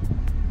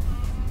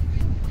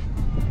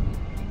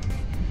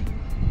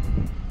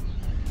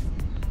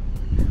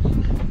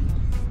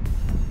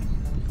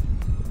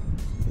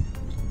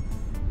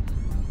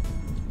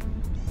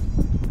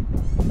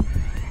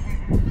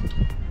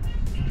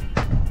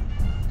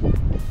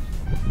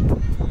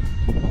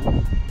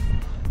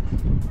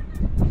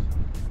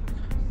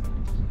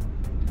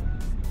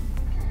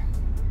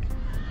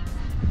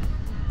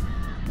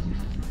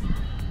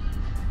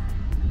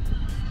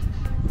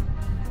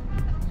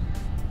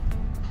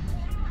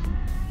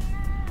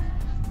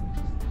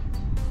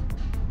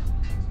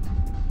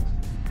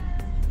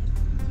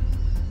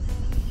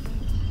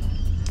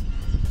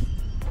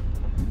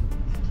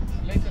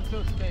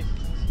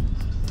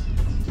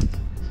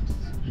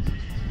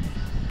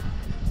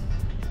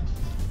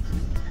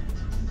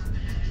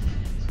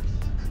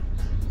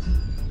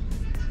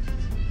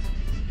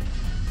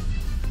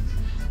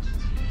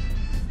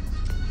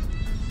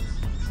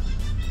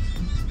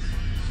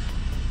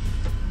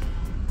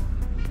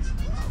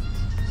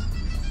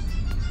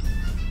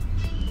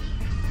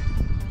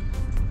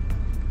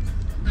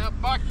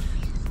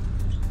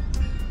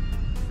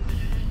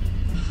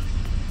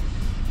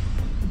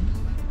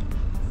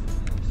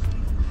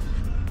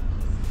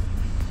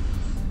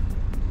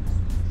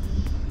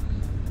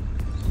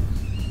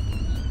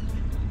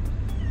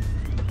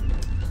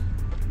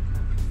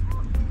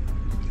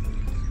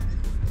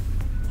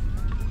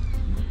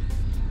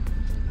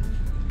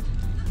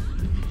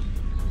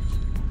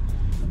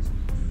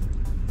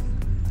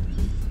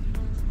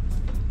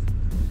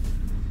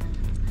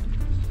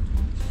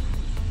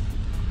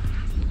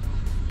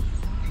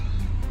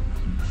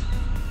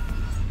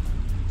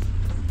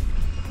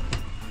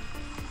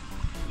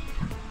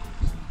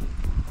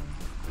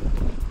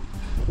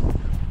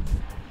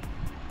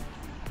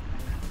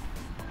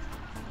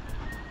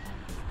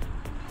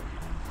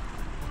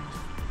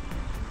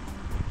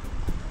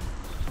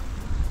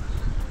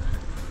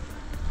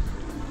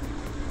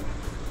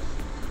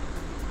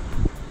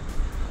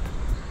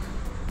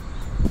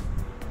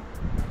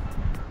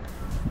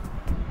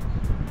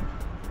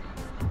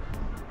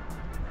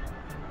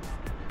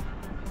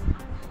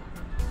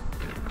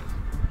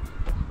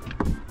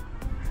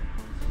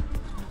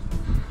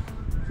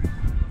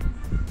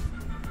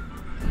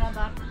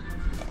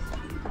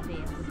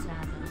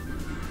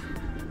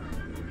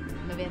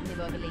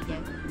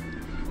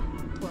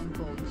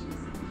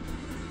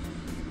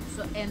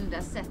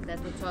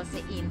 att ta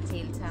sig in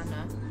till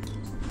Tärnö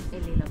i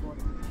lilla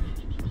båten.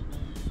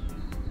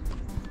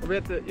 Och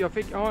vet du, jag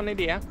har en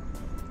idé.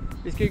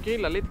 Vi ska ju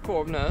grilla lite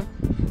korv nu.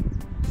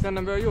 Sen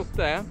när vi har gjort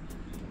det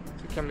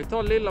så kan vi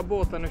ta lilla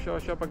båten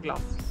och köpa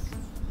glass.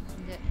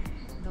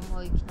 De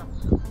har ju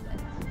knappt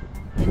öppet.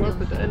 De har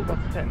öppet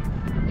 11-5.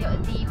 Ja,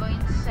 det var ju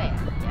inte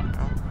säkert.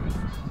 Ja.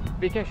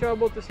 Vi kan köra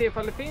bort och se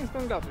ifall det finns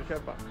någon glass att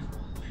köpa.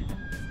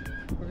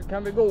 Och så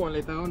kan vi gå en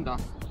liten runda.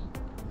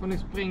 Och ni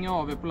springer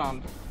av er på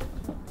land.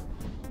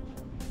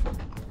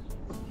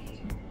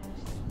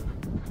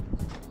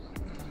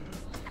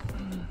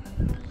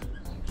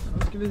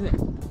 Då ska vi se.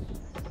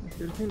 Det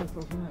ska finnas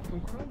någon sån här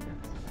som sköljer.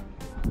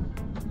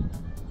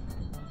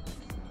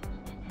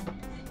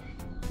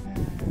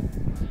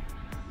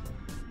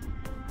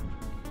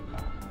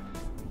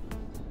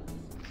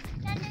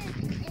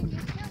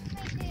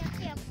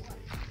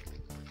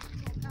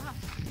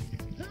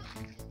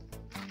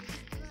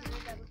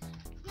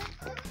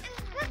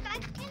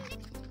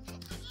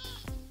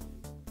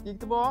 Gick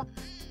det bra?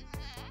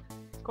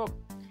 Kom.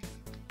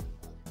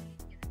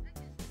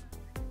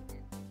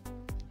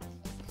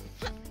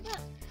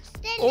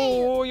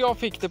 Åh, jag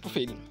fick det på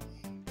film.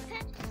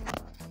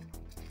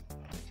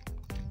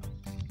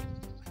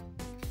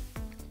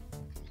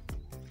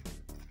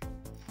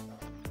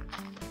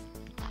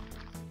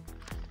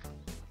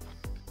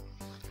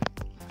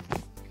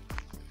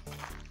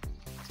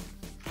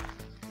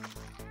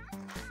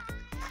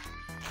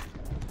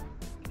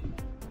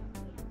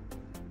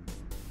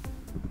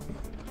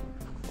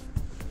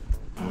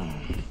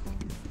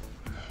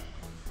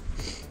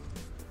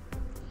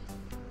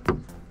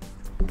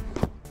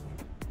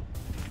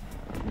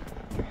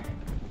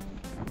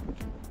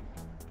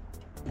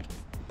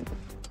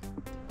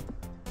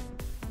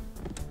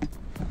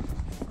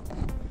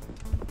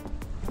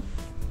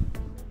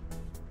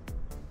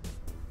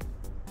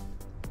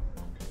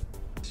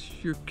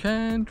 You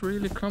can't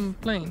really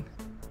complain.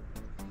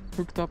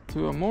 Hooked up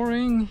to a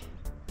mooring.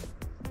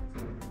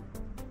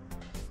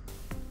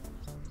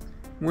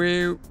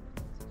 We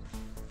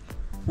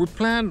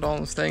planned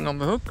on staying on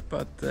the hook,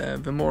 but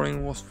the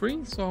mooring was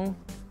free, so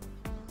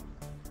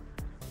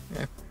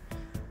yeah.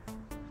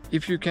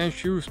 If you can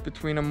choose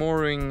between a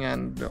mooring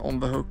and on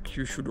the hook,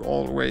 you should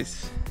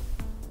always,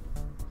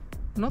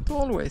 not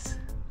always,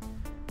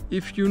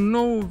 if you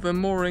know the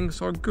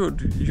moorings are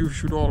good, you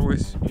should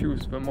always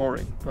choose the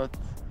mooring, but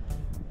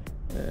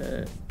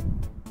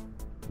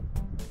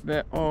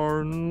they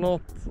are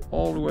not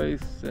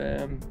always,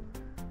 the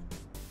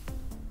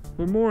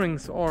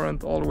moorings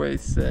aren't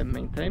always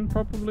maintained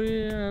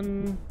properly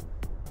and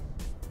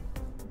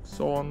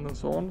so on and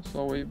so on,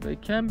 so they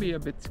can be a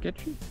bit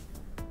sketchy,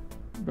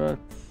 but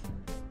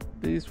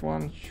these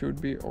ones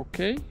should be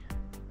okay.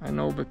 I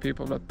know the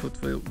people that put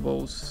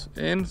those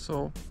in,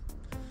 so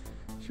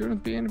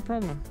shouldn't be any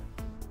problem.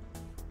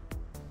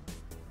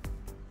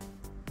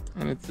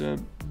 And it's a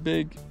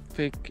big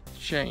thick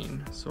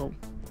chain, so,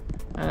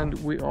 and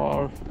we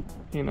are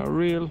in a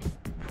real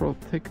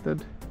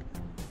protected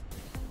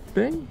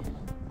bay.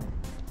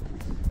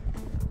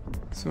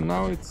 So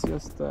now it's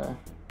just a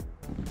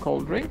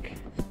cold drink.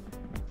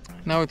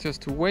 Now it's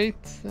just to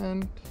wait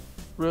and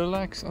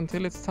relax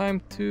until it's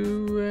time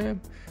to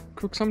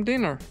cook some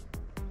dinner.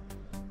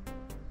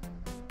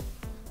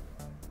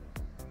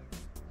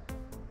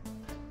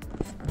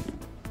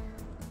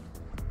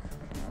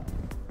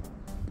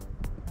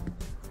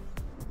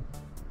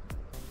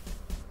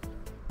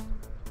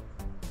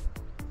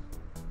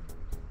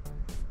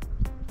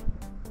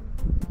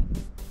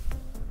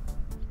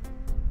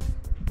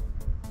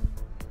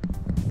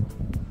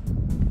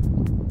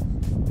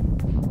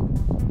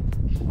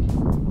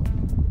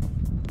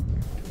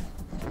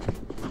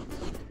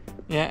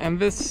 Yeah, and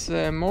this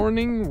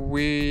morning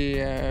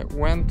we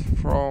went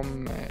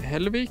from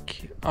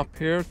Hellvik up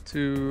here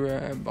to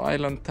the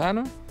island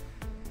Tärnö.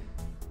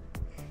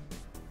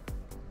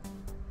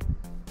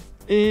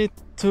 It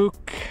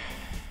took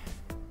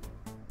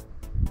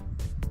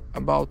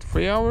about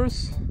 3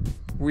 hours.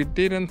 We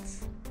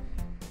didn't,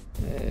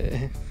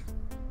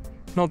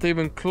 not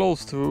even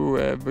close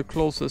to the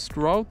closest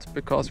route,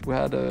 because we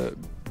had a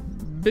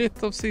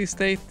bit of sea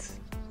state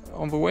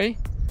on the way.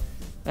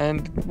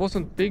 And it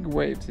wasn't big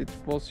waves, it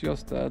was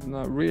just at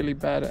really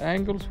bad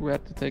angles. We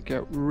had to take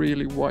a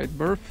really wide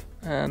berth,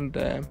 and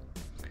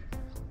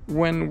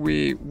when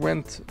we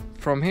went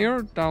from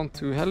here down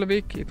to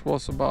Hellvik, it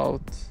was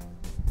about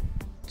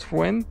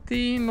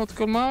 20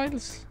 nautical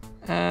miles,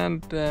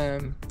 and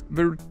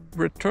the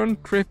return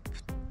trip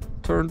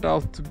turned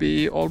out to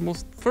be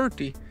almost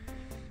 30.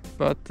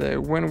 But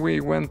when we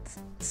went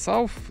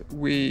south,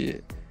 we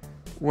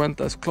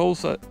went as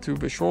close to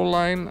the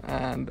shoreline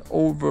and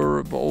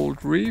over the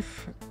old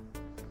reef.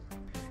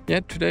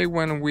 Yet today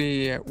when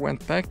we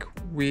went back,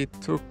 we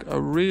took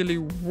a really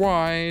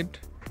wide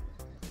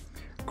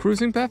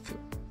cruising path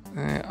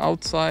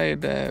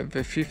outside the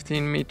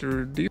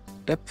 15-meter deep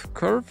depth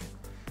curve,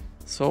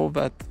 so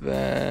that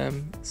the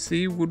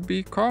sea would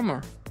be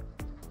calmer.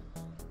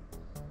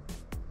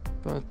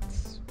 But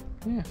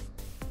yeah,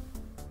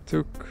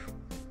 took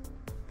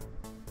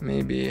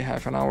maybe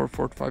half an hour,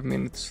 45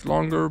 minutes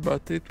longer,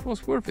 but it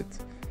was worth it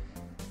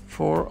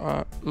for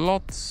a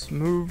lot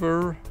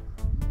smoother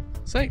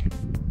sail.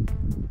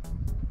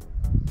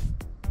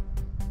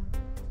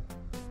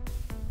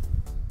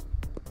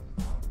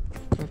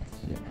 But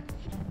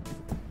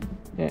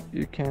yeah,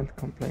 you can't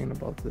complain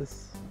about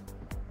this.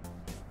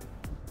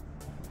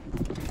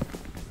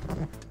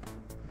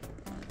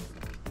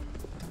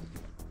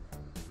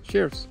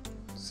 Cheers.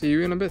 See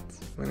you in a bit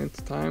when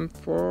it's time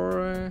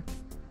for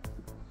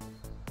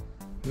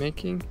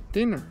making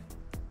dinner.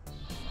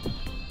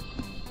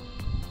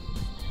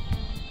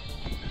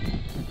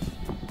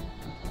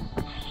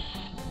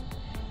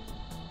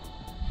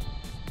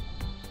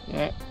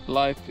 Yeah,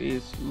 life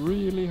is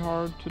really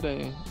hard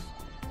today.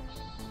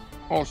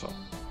 Also,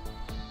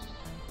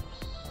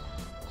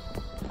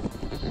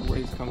 the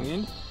waves coming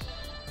in.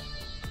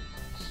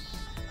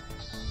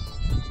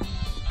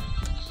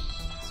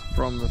 It's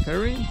from the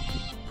ferry,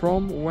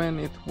 from when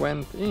it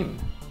went in.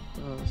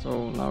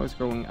 So now it's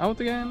going out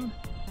again.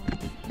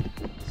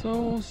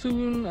 So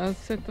soon as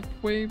set up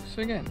waves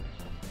again.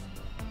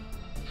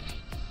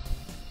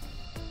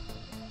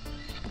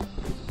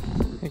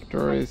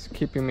 Hector is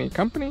keeping me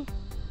company.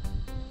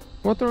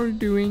 What are you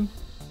doing?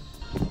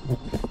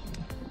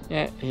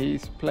 Yeah,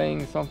 he's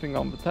playing something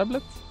on the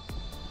tablet.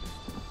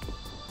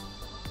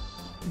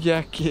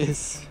 Jack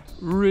is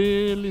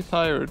really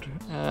tired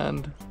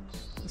and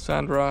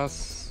Sandra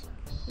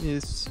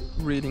is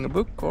reading a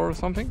book or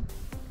something.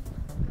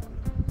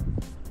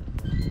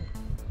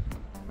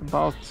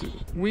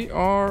 We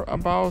are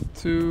about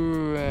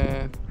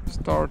to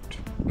start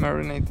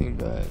marinating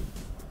the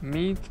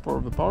meat for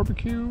the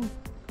barbecue.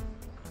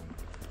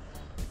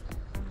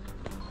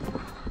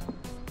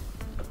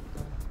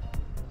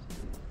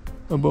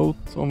 A boat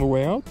on the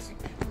way out.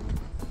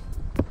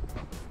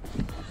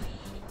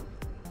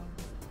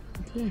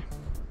 Yeah.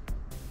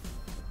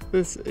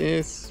 This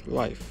is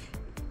life.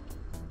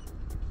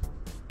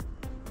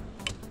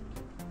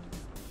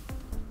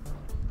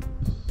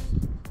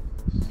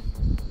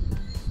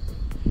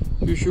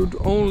 You should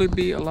only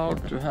be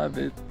allowed to have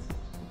it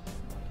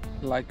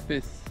like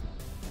this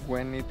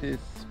when it is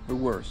the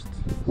worst.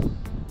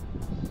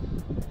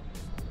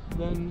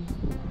 Then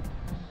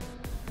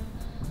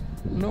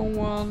no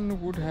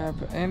one would have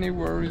any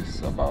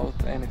worries about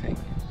anything.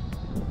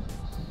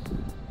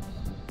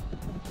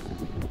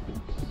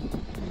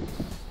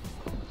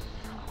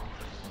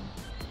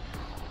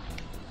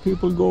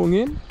 People going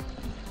in.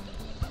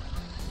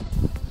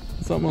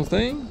 Someone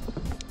staying.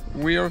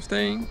 We are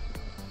staying.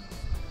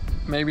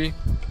 Maybe.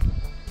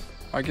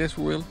 I guess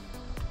we will.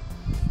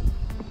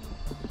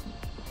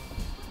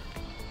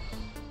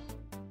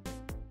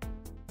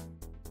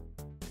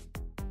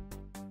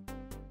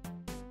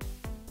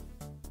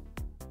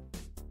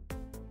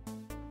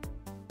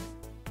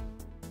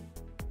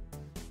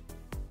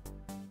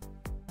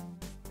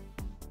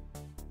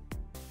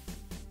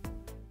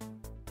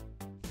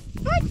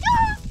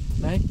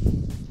 Nej.